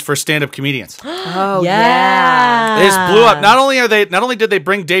opportunities for stand-up comedians. Oh, They just blew up. Not only did they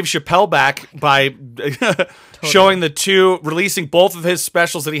bring Dave Chappelle back by showing releasing both of his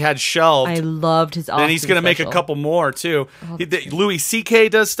specials that he had shelved. I loved his. And he's going to make a special. couple more too. Louis C.K.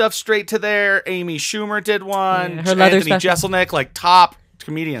 does stuff straight to there. Amy Schumer did one. Yeah, her leather Anthony special. Jeselnik, like top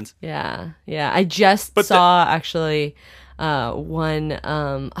comedians. Yeah. I just But saw actually one.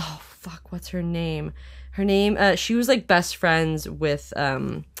 Oh fuck, what's her name? Her name. She was like best friends with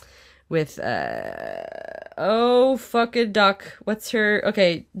oh fucking duck. What's her?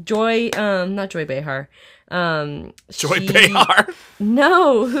 Okay, Joy. Not Joy Behar. Joy she- Behar.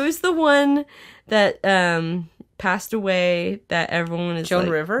 No, who's the one that passed away that everyone is Joan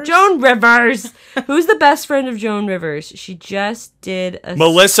like- Rivers? Joan Rivers. Who's the best friend of Joan Rivers? She just did a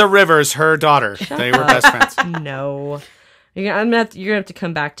Melissa Rivers, her daughter. They were best friends. No. You're gonna have to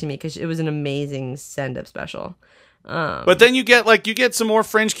come back to me because it was an amazing send-up special. But then you get some more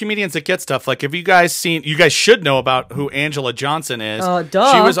fringe comedians that get stuff. Like, have you guys should know about who Angela Johnson is. Oh,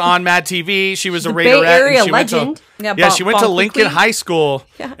 duh. She was on Mad TV. She was a the Raiderette. Bay Area and she legend. Went Yeah, to, she went to Lincoln Bonk-a-quee. High School,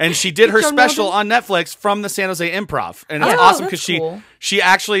 and she did her Joan special Melvin? on Netflix from the San Jose Improv. And it's Oh, awesome that's because cool. she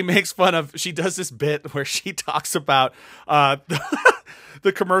actually makes fun of, she does this bit where she talks about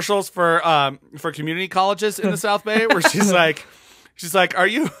the commercials for community colleges in the South Bay, where she's like, are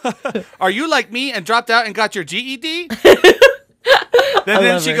you like me and dropped out and got your GED? Then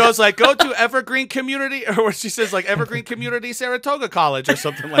love she her. goes like, go to Evergreen Community, or what she says, like Evergreen Community Saratoga College or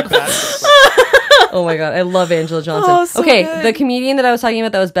something like that. Oh my god, I love Angela Johnson. Oh, so okay, good. the comedian that I was talking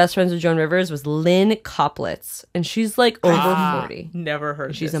about that was best friends with Joan Rivers was Lynn Koplitz, and she's like over 40. Never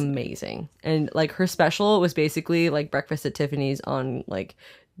heard She's this. amazing, and like her special was basically like Breakfast at Tiffany's on like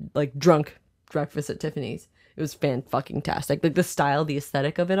drunk Breakfast at Tiffany's. It was fan-fucking-tastic. Like, the style, the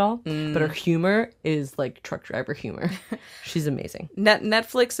aesthetic of it all. But her humor is, like, truck driver humor. She's amazing.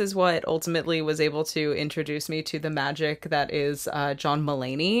 Netflix is what ultimately was able to introduce me to the magic that is John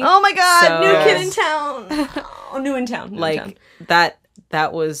Mulaney. Oh, my God. So- New kid in town. Oh, new in town. Like, that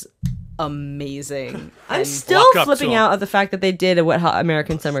was amazing. I'm And- still Walk up to flipping him. out of the fact that they did a Wet Hot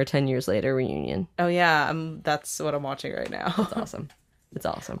American Summer 10 years later reunion. Oh, yeah. That's what I'm watching right now. It's awesome. It's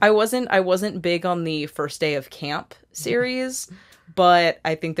awesome. I wasn't big on the First Day of Camp series, but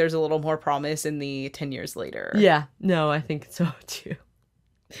I think there's a little more promise in the 10 years later. Yeah. No, I think so, too.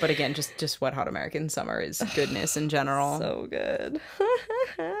 But again, just Wet Hot American Summer is goodness in general. So good.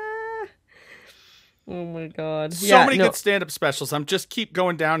 Oh my God. So many good stand-up specials. I'm just keep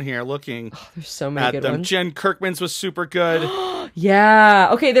going down here looking There's so many at good them. ones. Jen Kirkman's was super good. Yeah.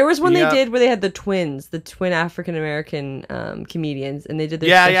 Okay, there was one Yeah. they did where they had the twin African American comedians, and they did their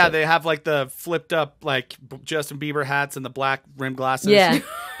Yeah, special. they have like the flipped up like Justin Bieber hats and the black rim glasses. Yeah.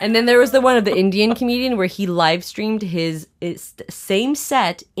 And then there was the one of the Indian comedian where he live streamed his same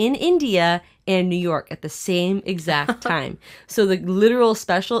set in India and New York at the same exact time. So the literal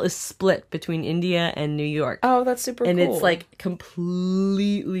special is split between India and New York. Oh, that's super and cool. it's like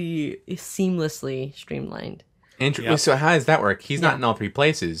completely seamlessly streamlined. Yep. So how does that work? He's not in all three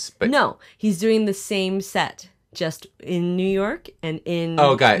places, but No, he's doing the same set, just in New York and in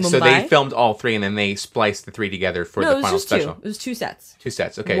got it. Mumbai. So they filmed all three and then they spliced the three together for No, the it was final just special. two. It was two sets. Two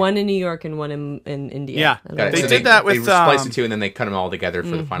sets. Okay. One in New York and one in India. Yeah, I don't Got know it. They why. So did that they with, spliced the two and then they cut them all together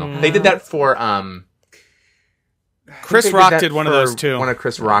for the final. Mm-hmm. They did that for Chris they did Rock that did one of for those too. One of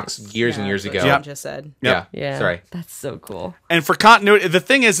Chris Rock's years and years that's ago. what Yep. John just said. Yeah. Yeah. Sorry. That's so cool. And for continuity, the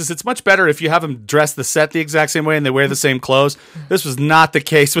thing is it's much better if you have them dress the set the exact same way and they wear the same clothes. This was not the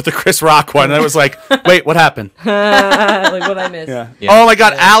case with the Chris Rock one. I was like, wait, what happened? Like what I missed. Yeah. Oh my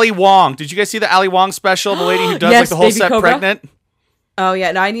God, Ali Wong. Did you guys see the Ali Wong special? The lady who does Yes, like the whole Baby set Cobra. pregnant. Oh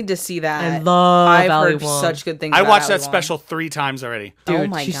yeah, no, I need to see that. I love I've Ali heard Wong. such good things. I about watched Ali that Wong. special 3 times already. Dude, Oh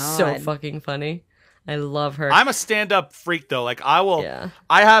my she's God. so fucking funny. I love her. I'm a stand-up freak though. Like I will. Yeah.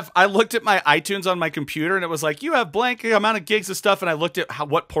 I looked at my iTunes on my computer and it was like you have blank amount of gigs of stuff, and I looked at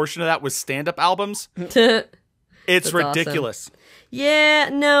what portion of that was stand-up albums. It's That's ridiculous. Yeah,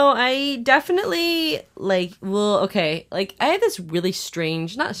 no, I definitely okay, like I have this really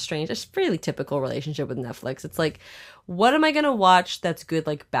strange, not strange, just really typical relationship with Netflix. It's like, what am I gonna watch that's good,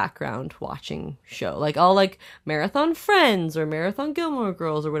 like background watching show? Like I'll like marathon Friends or marathon Gilmore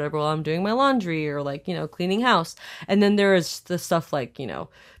Girls or whatever while I'm doing my laundry or like, cleaning house. And then there's the stuff like,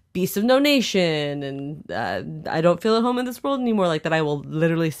 Beasts of No Nation and I Don't Feel at Home in This World Anymore, like that I will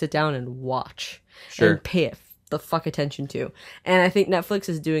literally sit down and watch and pay it the fuck attention to. And I think Netflix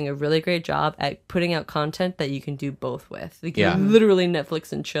is doing a really great job at putting out content that you can do both with. Like you can literally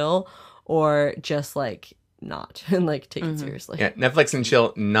Netflix and chill, or just like not and like take it seriously. Yeah, Netflix and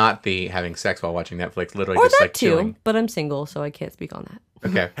chill, not the having sex while watching Netflix, literally Or just that like too, chilling. but I'm single, so I can't speak on that.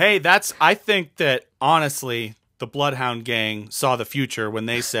 Okay. Hey, I think that honestly, the Bloodhound Gang saw the future when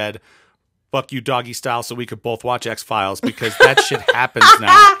they said, fuck you doggy style so we could both watch X-Files, because that shit happens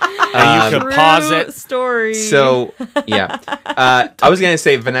now. And you could pause True it. story. So, yeah. I was going to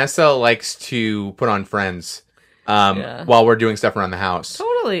say Vanessa likes to put on Friends while we're doing stuff around the house.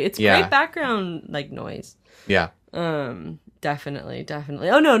 totally, it's Yeah. great background like noise. Yeah. Definitely.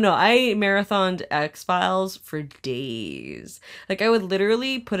 Oh no, I marathoned X-Files for days. Like I would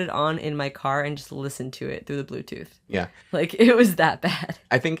literally put it on in my car and just listen to it through the Bluetooth. Yeah. Like it was that bad.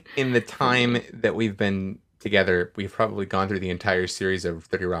 I think in the time that we've been together, we've probably gone through the entire series of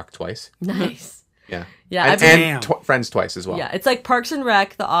 30 Rock twice. Nice. Yeah. Yeah, And, I've been- and Friends twice as well. Yeah, it's like Parks and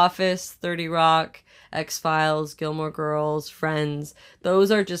Rec, The Office, 30 Rock, X-Files, Gilmore Girls, Friends. Those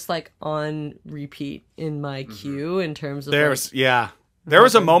are just like on repeat in my queue in terms of There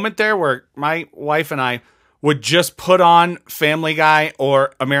was a moment there where my wife and I would just put on Family Guy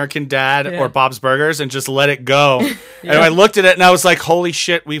or American Dad or Bob's Burgers and just let it go. And I looked at it and I was like, holy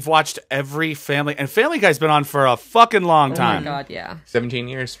shit, we've watched every Family... And Family Guy's been on for a fucking long Oh time. my god, yeah. 17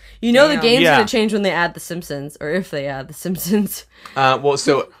 years. You know the game's Yeah. gonna change when they add The Simpsons, or if they add The Simpsons. Well,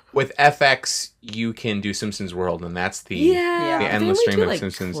 so with FX, you can do Simpsons World, and that's the The endless stream of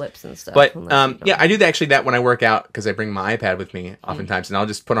Simpsons. clips and stuff. But unless you yeah, don't. I do actually that when I work out, because I bring my iPad with me oftentimes, and I'll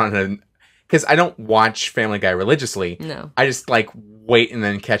just put on because I don't watch Family Guy religiously. No. I just like wait and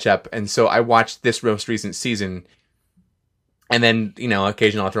then catch up, and so I watched this most recent season, and then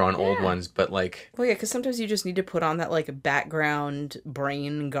occasionally I'll throw on old ones, but like Well, yeah, because sometimes you just need to put on that like background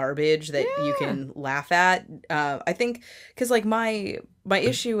brain garbage that you can laugh at. I think because like my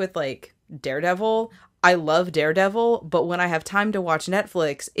issue with like Daredevil, I love Daredevil, but when I have time to watch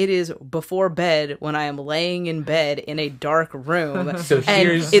Netflix, it is before bed when I am laying in bed in a dark room. So And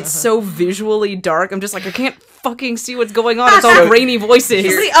here's it's so visually dark. I'm just like, I can't fucking see what's going on. It's all rainy voices.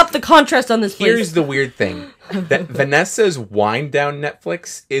 Really up the contrast on this place. here's the weird thing. That Vanessa's wind down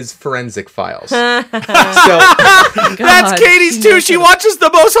Netflix is Forensic Files. So That's Katie's too. She watches the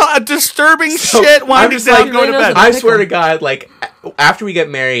most disturbing shit winding just down like, going to bed. I swear to God, like after we get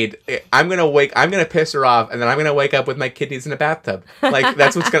married, I'm gonna piss her off, and then I'm gonna wake up with my kidneys in a bathtub. Like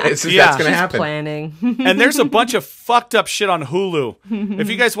that's what's gonna that's gonna She's happen. planning. And there's a bunch of fucked up shit on Hulu. If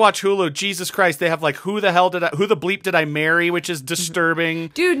you guys watch Hulu, Jesus Christ, they have like who the bleep did I marry, which is disturbing.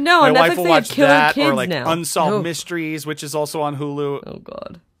 Dude, no, My on wife Netflix will they watch have killer that, kids or like now. Unsolved Mysteries, which is also on Hulu. Oh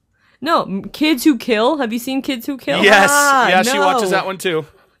god. No, Kids Who Kill. Have you seen Kids Who Kill? Yes, Ah, yeah, she no. watches that one too.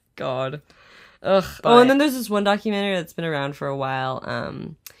 God. Ugh. Oh, and then there's this one documentary that's been around for a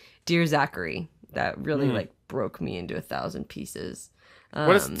while, Dear Zachary, that really like broke me into 1,000 pieces.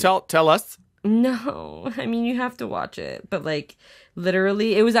 What is tell us? No, I mean you have to watch it, but like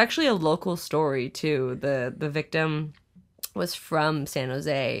literally, it was actually a local story too. The victim was from San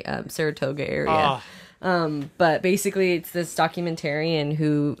Jose, Saratoga area. But basically, it's this documentarian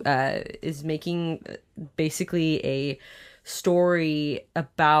who is making basically a story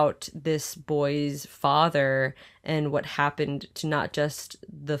about this boy's father and what happened to not just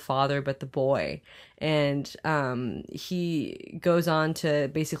the father but the boy. And he goes on to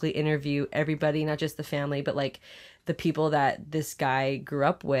basically interview everybody, not just the family, but like the people that this guy grew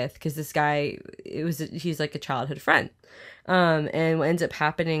up with, because this guy, he's like a childhood friend. And what ends up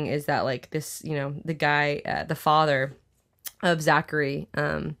happening is that like this, you know, the guy, the father of Zachary,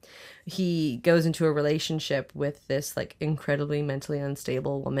 he goes into a relationship with this like incredibly mentally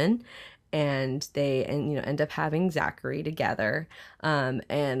unstable woman, and they end up having Zachary together.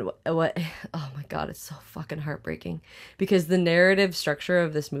 And what oh my god, it's so fucking heartbreaking, because the narrative structure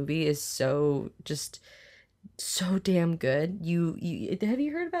of this movie is so damn good. You have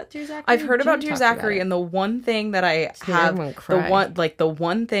you heard about Dear Zachary? I've heard about Jen Dear talked about Zachary, it. and the one thing that I made have, everyone cry. the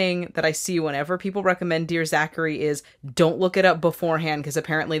one thing that I see whenever people recommend Dear Zachary is don't look it up beforehand, because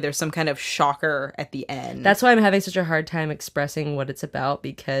apparently there's some kind of shocker at the end. That's why I'm having such a hard time expressing what it's about,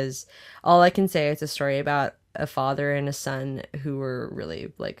 because all I can say is a story about a father and a son who were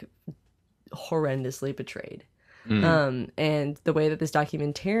really like horrendously betrayed. And the way that this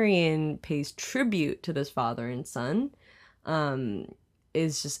documentarian pays tribute to this father and son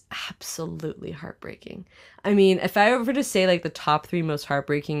is just absolutely heartbreaking. I mean, if I were to say like the top 3 most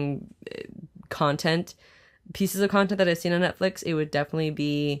heartbreaking pieces of content that I've seen on Netflix, it would definitely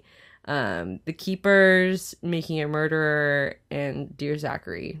be The Keepers, Making a Murderer, and Dear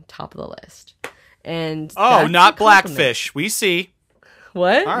Zachary, top of the list. And Oh, that's not a compliment. Blackfish. We see.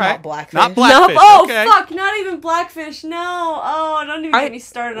 What? All right. Not Blackfish. Not No, Blackfish. oh okay. fuck! Not even Blackfish. No. Oh, don't even get me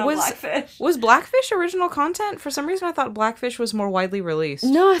started on was- Blackfish. Was Blackfish original content? For some reason, I thought Blackfish was more widely released.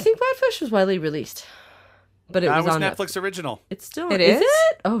 No, I think Blackfish was widely released, but it That was was on Netflix original. It's still. It is is?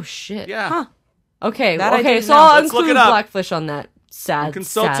 it? Oh shit. Yeah. Huh. Okay. That I okay. didn't So know. I'll Let's look include it up. Blackfish on that sad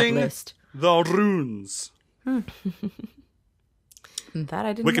Consulting list. the runes. That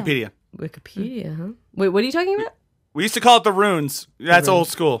I didn't know. Wikipedia. Wikipedia, huh? Wait, what are you talking about? We used to call it the runes. That's old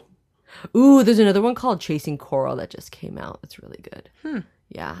school. Ooh, there's another one called Chasing Coral that just came out. It's really good.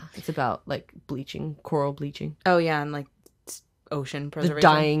 Yeah, it's about like bleaching, coral bleaching, Oh yeah, and like ocean the preservation.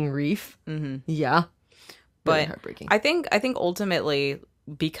 dying reef. Mm-hmm. Yeah, really But heartbreaking. I think ultimately,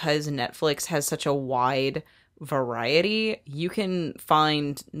 because Netflix has such a wide variety, you can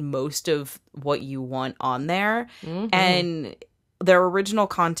find most of what you want on there. And their original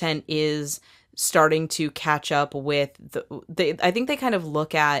content is starting to catch up with I think they kind of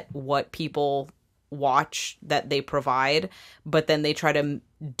look at what people watch that they provide, but then they try to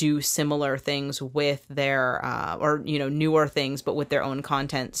do similar things with their or newer things but with their own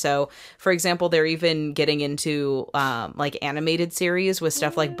content. So for example, they're even getting into like animated series with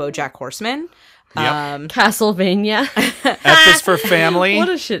stuff like BoJack Horseman. Yep. Castlevania. F is for family. What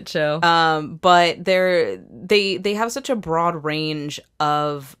a shit show. But they have such a broad range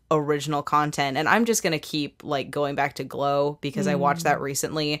of original content, and I'm just gonna keep like going back to Glow because I watched that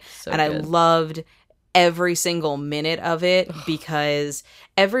recently, So and I good. loved every single minute of it because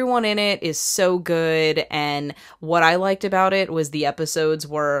everyone in it is so good. And what I liked about it was the episodes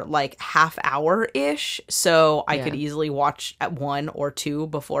were like half hour ish, so I could Yeah. easily watch at 1 or 2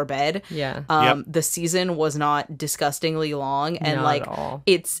 before bed. Yeah. The season was not disgustingly long, and Not like at all.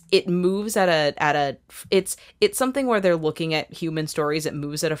 it moves at a it's something where they're looking at human stories. It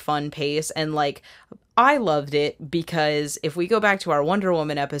moves at a fun pace, and like I loved it because if we go back to our Wonder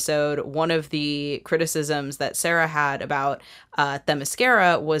Woman episode, one of the criticisms that Sarah had about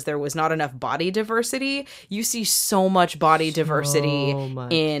Themyscira was there was not enough body diversity. You see so much body diversity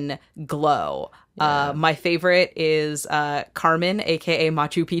much. in Glow. My favorite is Carmen, aka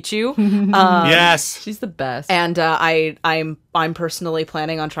Machu Picchu. Yes. She's the best. And I'm personally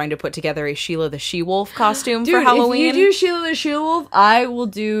planning on trying to put together a Sheila the She-Wolf costume Dude, for Halloween. if you do Sheila the She-Wolf, I will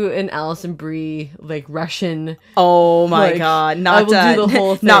do an Alison Brie, like, Russian. Oh my like, god! I will do the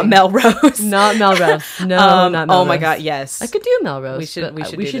whole thing. Not Melrose. Not Melrose. No, not Melrose. Oh my god! Yes, I could do Melrose. We should but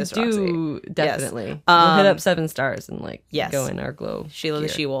do this, do Roxy. definitely. Yes. We'll hit up 7 stars and like Yes. go in our Glow. Sheila the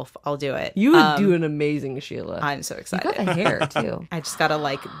gear. She-Wolf. I'll do it. You would do an amazing Sheila. I'm so You excited. got the hair too. I just gotta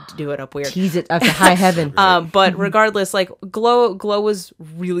like do it up weird. Tease it up to high heaven. But regardless, like Glow was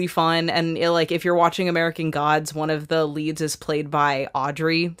really fun, and like if you're watching American Gods, one of the leads is played by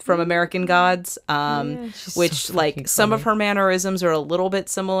Audrey from American Gods, she's which so like fucking some of funny. her mannerisms are a little bit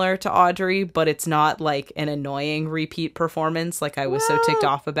similar to Audrey, but it's not like an annoying repeat performance like I was so ticked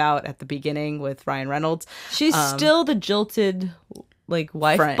off about at the beginning with Ryan Reynolds. She's still the jilted like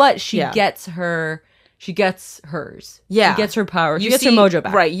wife, Friend. but she Yeah. gets her. She gets hers. Yeah. She gets her power. She You gets see- her mojo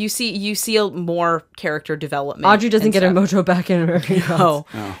back. Right. You see more character development. Audrey doesn't and get her stuff. mojo back in American Gods.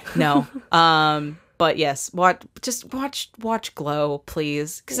 No. But yes, watch Glow,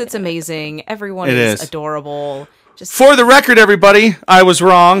 please, because it's amazing. Everyone It is is. adorable. Just For the record, everybody, I was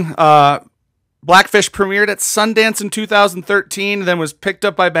wrong. Blackfish premiered at Sundance in 2013, then was picked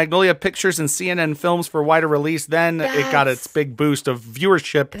up by Magnolia Pictures and CNN Films for wider release. Then it got its big boost of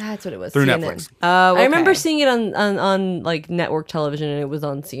viewership That's what it was. through CNN. Netflix. I remember seeing it on like network television, and it was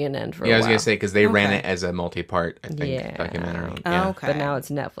on CNN for a Yeah, I while. was gonna say because they ran Okay. it as a multi-part, I think, Yeah. documentary. Oh, Yeah. okay. But now it's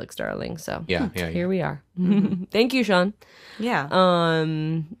Netflix, darling. So Yeah, here we are. Thank you, Sean. yeah.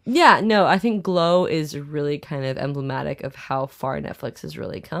 Yeah, no, I think Glow is really kind of emblematic of how far Netflix has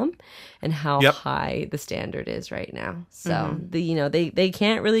really come and how Yep. high the standard is right now. So they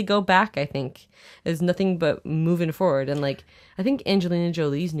can't really go back, I think. There's nothing but moving forward. And like I think Angelina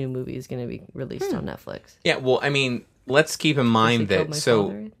Jolie's new movie is gonna be released on Netflix. Yeah, well, I mean, let's keep in mind killed that my so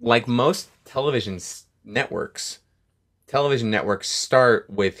father, I think. like most networks start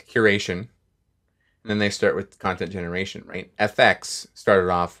with curation, and then they start with content generation, right? FX started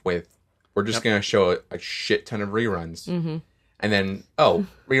off with we're just going to show a shit ton of reruns, and then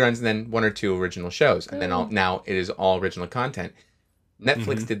reruns, and then 1 or 2 original shows, and then now it is all original content.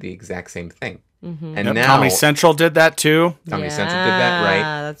 Netflix did the exact same thing, and Yep, now Comedy Central did that too. Comedy Central did that,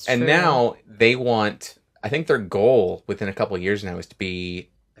 right? That's And true. now they want, I think their goal within a couple of years now is to be,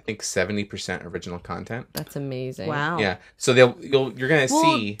 I think 70% original content. That's amazing. Wow. Yeah. So you're going to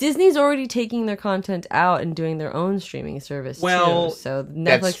Well, see. Disney's already taking their content out and doing their own streaming service Well, too. So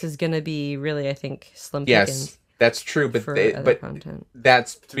that's- Netflix is going to be really, I think, slim Yes, pickings that's true, but for other but content.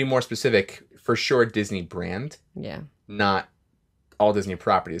 that's, to be more specific, for sure Disney brand, Yeah. not all Disney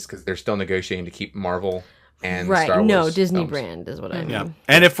properties, because they're still negotiating to keep Marvel and Right. Star Wars No, Disney films. brand is what I mean. Yeah.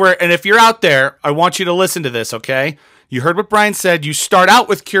 And if you're out there, I want you to listen to this, okay? You heard what Brian said. You start out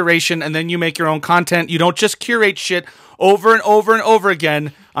with curation and then you make your own content. You don't just curate shit over and over and over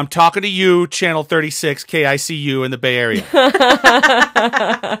again. I'm talking to you, Channel 36, KICU in the Bay Area.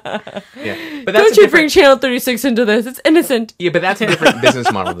 Yeah, but that's Don't you bring Channel 36 into this? It's innocent. Yeah, but that's a different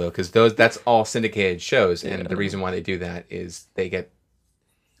business model though, because that's all syndicated shows, and the reason why they do that is they get,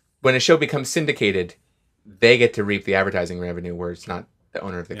 when a show becomes syndicated, they get to reap the advertising revenue, where it's not the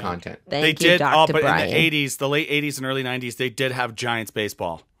owner of the content. Thank They you, did, Dr. but Brian. in the 80s, the late 80s and early 90s, they did have Giants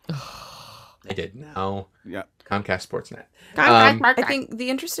baseball. They did now. Yeah. Comcast Sportsnet. I think the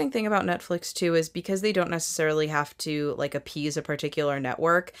interesting thing about Netflix too is because they don't necessarily have to like appease a particular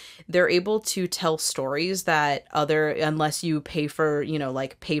network, they're able to tell stories that unless you pay for,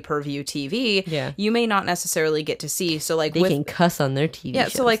 like pay-per-view TV, Yeah. you may not necessarily get to see. So like They with can cuss on their TV yeah,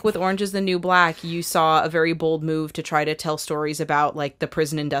 shows. so like with Orange is the New Black, you saw a very bold move to try to tell stories about like the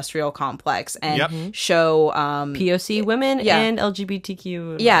prison industrial complex and Yep. show POC women yeah. and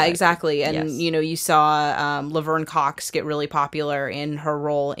LGBTQ. yeah, exactly. And, Yes. you saw Laverne Cox get really popular in her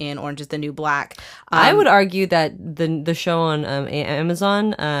role in Orange is the New Black. I would argue that the show on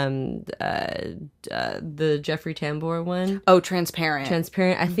Amazon, the Jeffrey Tambor one, Oh, Transparent.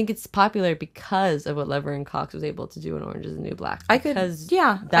 Transparent, I think it's popular because of what Laverne Cox was able to do in Orange is the New Black. I could- Because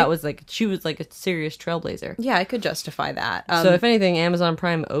yeah, that was like, she was like a serious trailblazer. yeah, I could justify that. So if anything, Amazon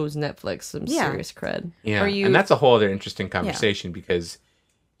Prime owes Netflix some Yeah. serious cred. Yeah, Or you- and that's a whole other interesting conversation because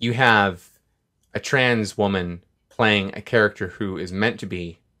you have a trans woman playing a character who is meant to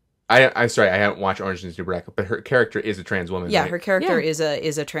be I'm sorry, I haven't watched Orange is the New Black, but her character is a trans woman. Yeah, right? her character Yeah.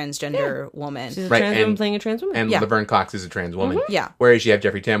 is a transgender woman. She's a Right, trans woman and- playing a trans woman. And Yeah. Laverne Cox is a trans woman. Yeah. Whereas you have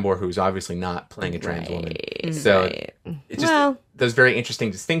Jeffrey Tambor, who's obviously not playing a trans woman. So Right. it's just Well- those very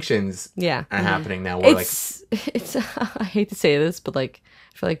interesting distinctions Yeah. are happening now. Where It's I hate to say this, but like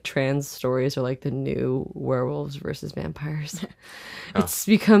I feel like trans stories are like the new werewolves versus vampires. It's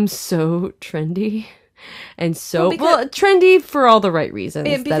become so trendy. And so Well, trendy for all the right reasons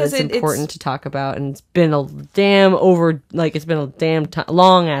that because it's it's- important to talk about, and it's been a damn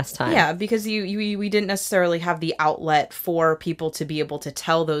long ass time. Yeah, because we didn't necessarily have the outlet for people to be able to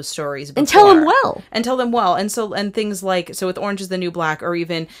tell those stories before. And tell them well. And tell them well. And things like, so with Orange is the New Black, or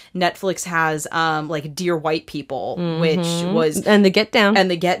even Netflix has like Dear White People, which was And the Get Down. and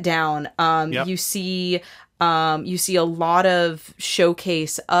the Get Down. Yep. You see a lot of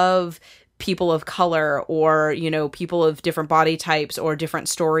showcase of people of color, or people of different body types, or different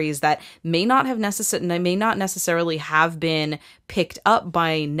stories that may not necessarily have been picked up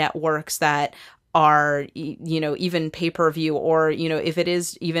by networks that are even pay-per-view, or if it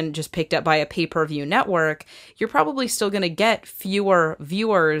is even just picked up by a pay-per-view network, you're probably still going to get fewer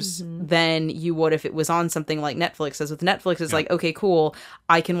viewers than you would if it was on something like Netflix. As with Netflix, it's like, okay, cool,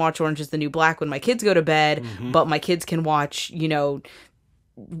 I can watch Orange is the New Black when my kids go to bed, but my kids can watch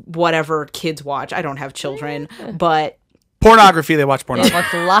whatever kids watch. I don't have children, but Pornography. They watch pornography.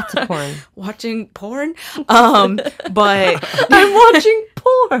 Watch lots of porn. watching porn, but I'm watching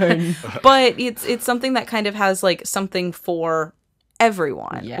porn. but it's something that kind of has like something for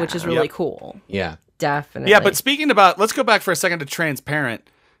everyone, Yeah. which is really Yep. cool. yeah. Definitely. Yeah, but speaking about, let's go back for a second to Transparent.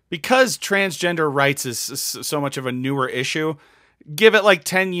 Because transgender rights is so much of a newer issue, give it like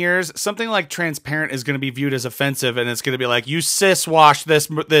 10 years, something like Transparent is going to be viewed as offensive, and it's going to be like, you cis wash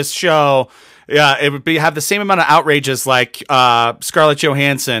this show. Yeah, it would have the same amount of outrage as like Scarlett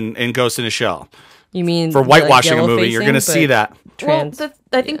Johansson in Ghost in a Shell. you mean For whitewashing a movie, you're yellow-facing, going to see but that. Trans.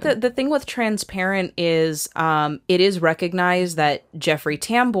 I think that the thing with Transparent is it is recognized that Jeffrey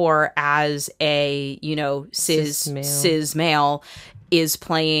Tambor, as a cis male is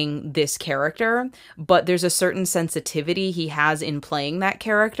playing this character, but there's a certain sensitivity he has in playing that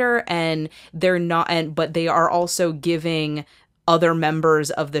character, and but they are also giving other members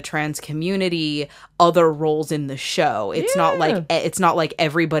of the trans community other roles in the show. It's not like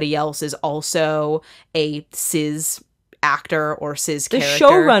everybody else is also a cis actor or cis the character.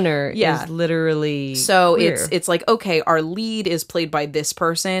 showrunner Yeah. is literally So queer. it's like, okay, our lead is played by this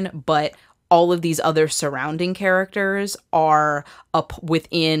person, but all of these other surrounding characters are up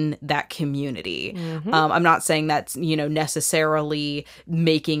within that community. I'm not saying that's, necessarily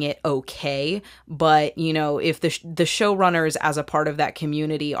making it okay, but, if the showrunners as a part of that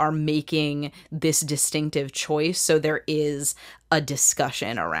community are making this distinctive choice, so there is a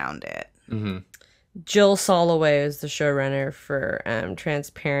discussion around it. Jill Soloway is the showrunner for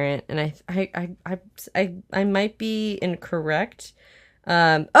Transparent, and I might be incorrect.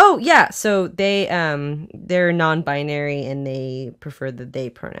 So they're non-binary and they prefer the they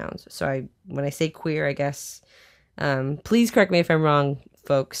pronouns. So when I say queer, I guess please correct me if I'm wrong,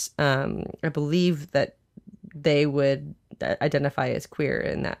 folks. I believe that they would identify as queer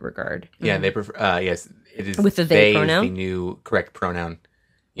in that regard. Yeah, they prefer. Yes, it is With the they is pronoun? the new correct pronoun.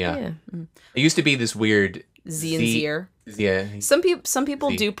 Yeah. Yeah. It used to be this weird Z and Zier. Yeah. Some people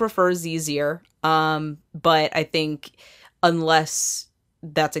Z. do prefer Zier, but I think unless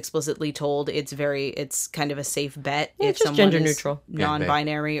that's explicitly told, it's kind of a safe bet Yeah, if it's just someone gender is neutral. Yeah,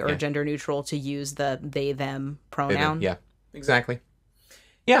 non-binary or yeah. gender neutral to use the they them pronoun. Yeah. Exactly.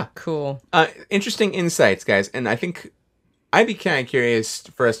 Yeah. Cool. Interesting insights, guys. And I think I'd be kind of curious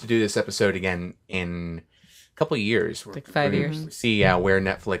for us to do this episode again in a couple of years. Like 5 We're years. gonna see where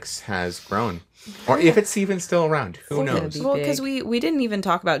Netflix has grown. Or if it's even still around. Who It's gonna knows? be Well, because big. we didn't even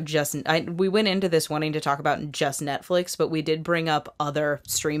talk about we went into this wanting to talk about just Netflix, but we did bring up other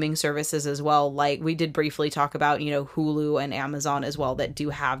streaming services as well. Like we did briefly talk about, Hulu and Amazon as well that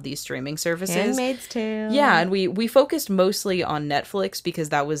do have these streaming services. Handmaid's Tale. Yeah, and we focused mostly on Netflix because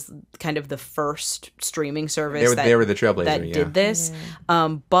that was kind of the first streaming service They were the trailblazer, that yeah. did this.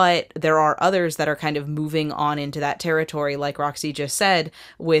 But there are others that are kind of moving on into that territory, like Roxy just said,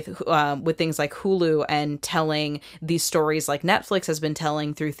 with things like Hulu and telling these stories like Netflix has been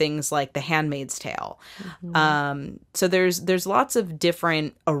telling through things like The Handmaid's Tale. So there's lots of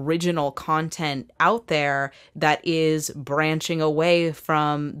different original content out there that is branching away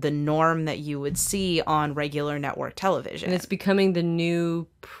from the norm that you would see on regular network television. And it's becoming the new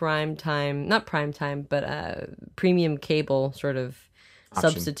not prime time, but premium cable sort of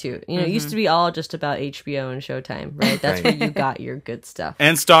substitute. You know, it used to be all just about HBO and Showtime, right? That's where you got your good stuff.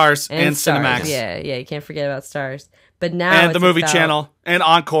 And Stars and Stars. Cinemax. Yeah, you can't forget about Stars. But now And it's the movie about- channel and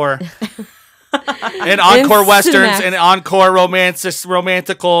Encore. And Encore Westerns Cinemax. and Encore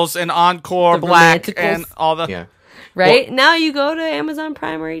Romanticals and Encore The Black Romanticals. and all the... Yeah, right? Now you go to Amazon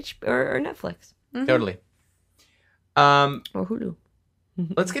Prime or Netflix totally. or Hulu.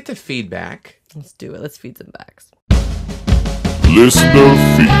 Let's get to feedback. Let's do it. Let's feed some backs. Listener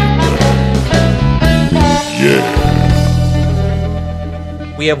feedback.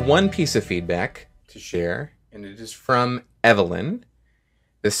 Yeah. We have one piece of feedback to share, and it is from Evelyn.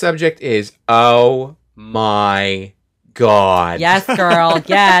 The subject is, oh my God. Yes, girl.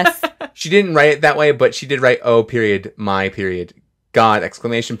 Yes. She didn't write it that way, but she did write, oh, period, my period, God,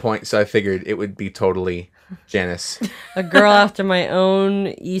 exclamation point. So I figured it would be totally Janice. A girl after my own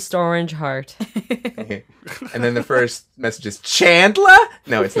East Orange heart. And then the first message is, Chandler?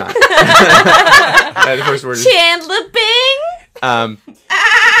 No, it's not. The first word is, Chandler Bing.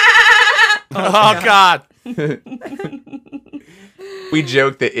 Oh, God. we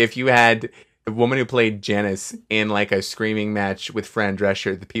joked that if you had the woman who played Janice in like a screaming match with Fran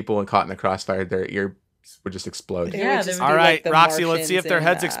Drescher, the people caught in the crossfire, their ears would just explode. Yeah, would just they're- All be right, like the Roxy, let's see if Martians their in,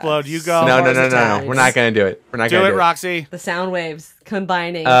 heads explode. You go. No. Mars Attacks. We're not going to do it. We're not Do going to it, do it. Roxy. The sound waves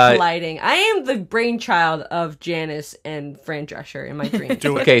combining, Uh, colliding. I am the brainchild of Janice and Fran Drescher in my dreams.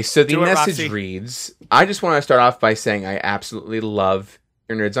 Do it. Okay, so the Do it, message Roxy. reads, I just want to start off by saying I absolutely love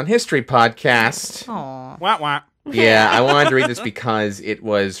your Nerds on History podcast. Aw. Wah, wah. Yeah, I wanted to read this because it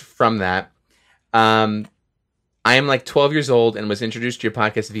was from that. I am like 12 years old and was introduced to your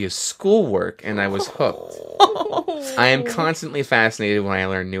podcast via schoolwork, and I was hooked. I am constantly fascinated when I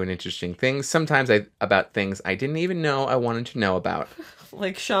learn new and interesting things, sometimes about things I didn't even know I wanted to know about.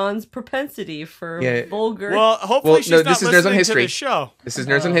 Like Sean's propensity for Yeah. vulgar. Well, hopefully Well, she's no, not this is Nerds on listening to History. this show. This is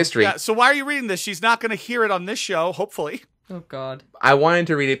Nerds on History. Yeah, so why are you reading this? She's not going to hear it on this show, hopefully. Oh God, I wanted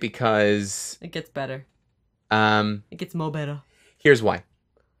to read it because it gets better. um, It gets more better. here's why.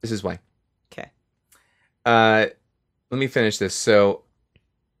 This is why. Okay. Let me finish this. So,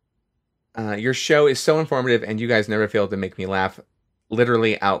 your show is so informative, and you guys never fail to make me laugh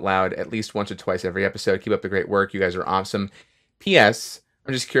literally out loud at least once or twice every episode. Keep up the great work. You guys are awesome. P.S.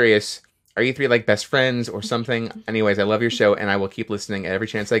 I'm just curious. Are you three like best friends or something? Anyways, I love your show, and I will keep listening at every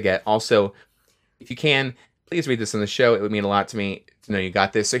chance I get. Also, if you can, please read this on the show. It would mean a lot to me to know you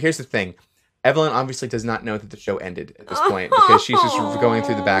got this. So here's the thing. Evelyn obviously does not know that the show ended at this point because she's just going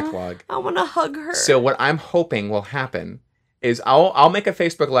through the backlog. I want to hug her. So what I'm hoping will happen is I'll make a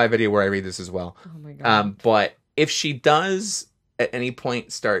Facebook Live video where I read this as well. oh my God. But if she does at any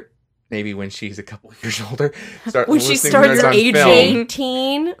point start, maybe when she's a couple of years older, start When she listening to starts Nerds on aging. Film,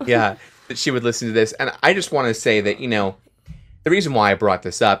 18. yeah, that she would listen to this. And I just want to say that, the reason why I brought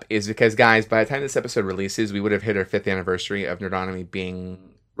this up is because, guys, by the time this episode releases, we would have hit our 5th anniversary of Nerdonomy being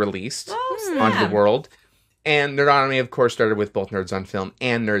released onto the world. And Nerdonomy, of course, started with both Nerds on Film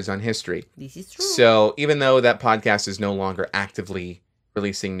and Nerds on History. This is true. So even though that podcast is no longer actively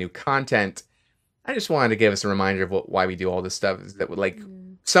releasing new content, I just wanted to give us a reminder of why we do all this stuff. Is that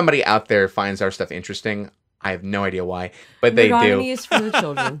somebody out there finds our stuff interesting. I have no idea why, but they Monogamy do. is for the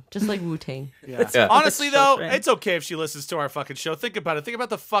children, just like Wu-Tang. Yeah. Honestly, though, children. it's okay if she listens to our fucking show. Think about it. Think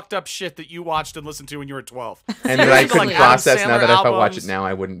about the fucked up shit that you watched and listened to when you were 12. And that I Like couldn't Adam process now Sandler that if I watch albums. it now,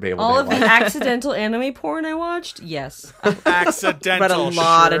 I wouldn't be able All to of the watch it. accidental anime porn I watched, yes. Accidental. Read a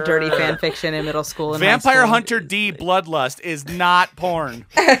lot of sure. dirty fan fiction in middle school and high Vampire school. Hunter D Bloodlust is not porn.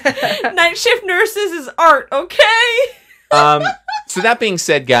 Night Shift Nurses is art, okay? So that being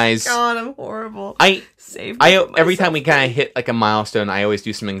said, guys, God, I'm horrible. I Save me I from every time myself, we kind of please. hit like a milestone, I always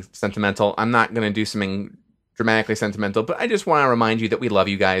do something sentimental. I'm not gonna do something dramatically sentimental, but I just want to remind you that we love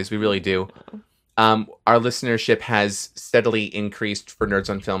you guys. We really do. Our listenership has steadily increased for Nerds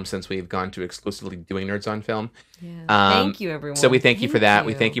on Film since we've gone to exclusively doing Nerds on Film. Yeah. Um, Thank you, everyone. So we thank you for that.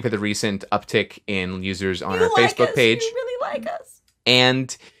 We thank you for the recent uptick in users on our Facebook page. You really like us.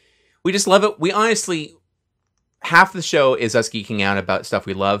 And we just love it. We honestly, half the show is us geeking out about stuff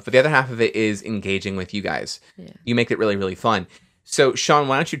we love, but the other half of it is engaging with you guys. Yeah. You make it really, really fun. So, Sean,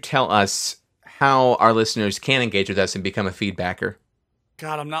 why don't you tell us how our listeners can engage with us and become a feedbacker?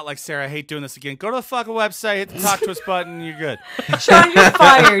 God, I'm not like Sarah. I hate doing this again. Go to the fucking website, hit the talk to us button, you're good. Sean, you're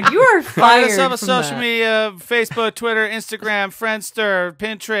fired. You are Find fired. us on from social that. media, Facebook, Twitter, Instagram, Friendster,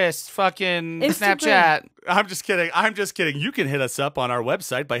 Pinterest, fucking Instagram. Snapchat. I'm just kidding. I'm just kidding. You can hit us up on our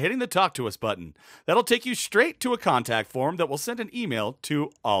website by hitting the Talk to Us button. That'll take you straight to a contact form that will send an email to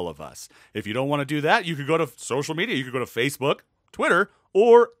all of us. If you don't want to do that, you could go to social media. You could go to Facebook, Twitter,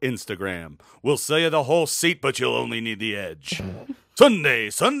 or Instagram. We'll sell you the whole seat, but you'll only need the edge. Sunday,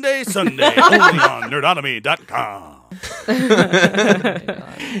 only on nerdonomy.com.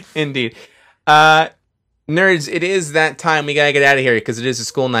 Indeed. Nerds, it is that time. We gotta get out of here because it is a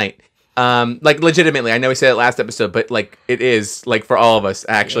school night. Like, legitimately, I know we said it last episode, but, like, it is, like, for all of us,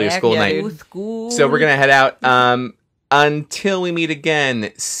 actually a school night. So we're gonna head out. Until we meet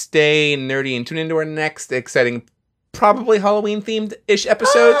again, stay nerdy and tune into our next exciting, probably Halloween-themed-ish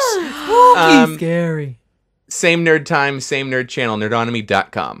episodes. Scary. Same nerd time, same nerd channel,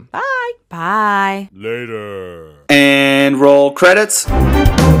 nerdonomy.com. Bye. Bye. Later. And roll credits.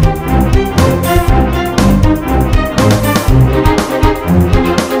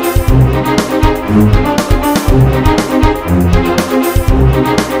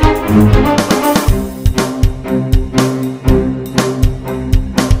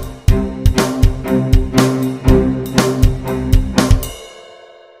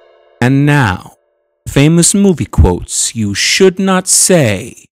 And now, famous movie quotes you should not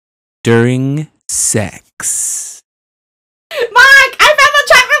say during sex. Mike, I found the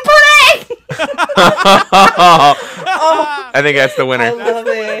chocolate pudding! I think that's the winner. I love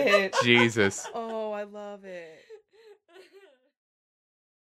it. Jesus. Oh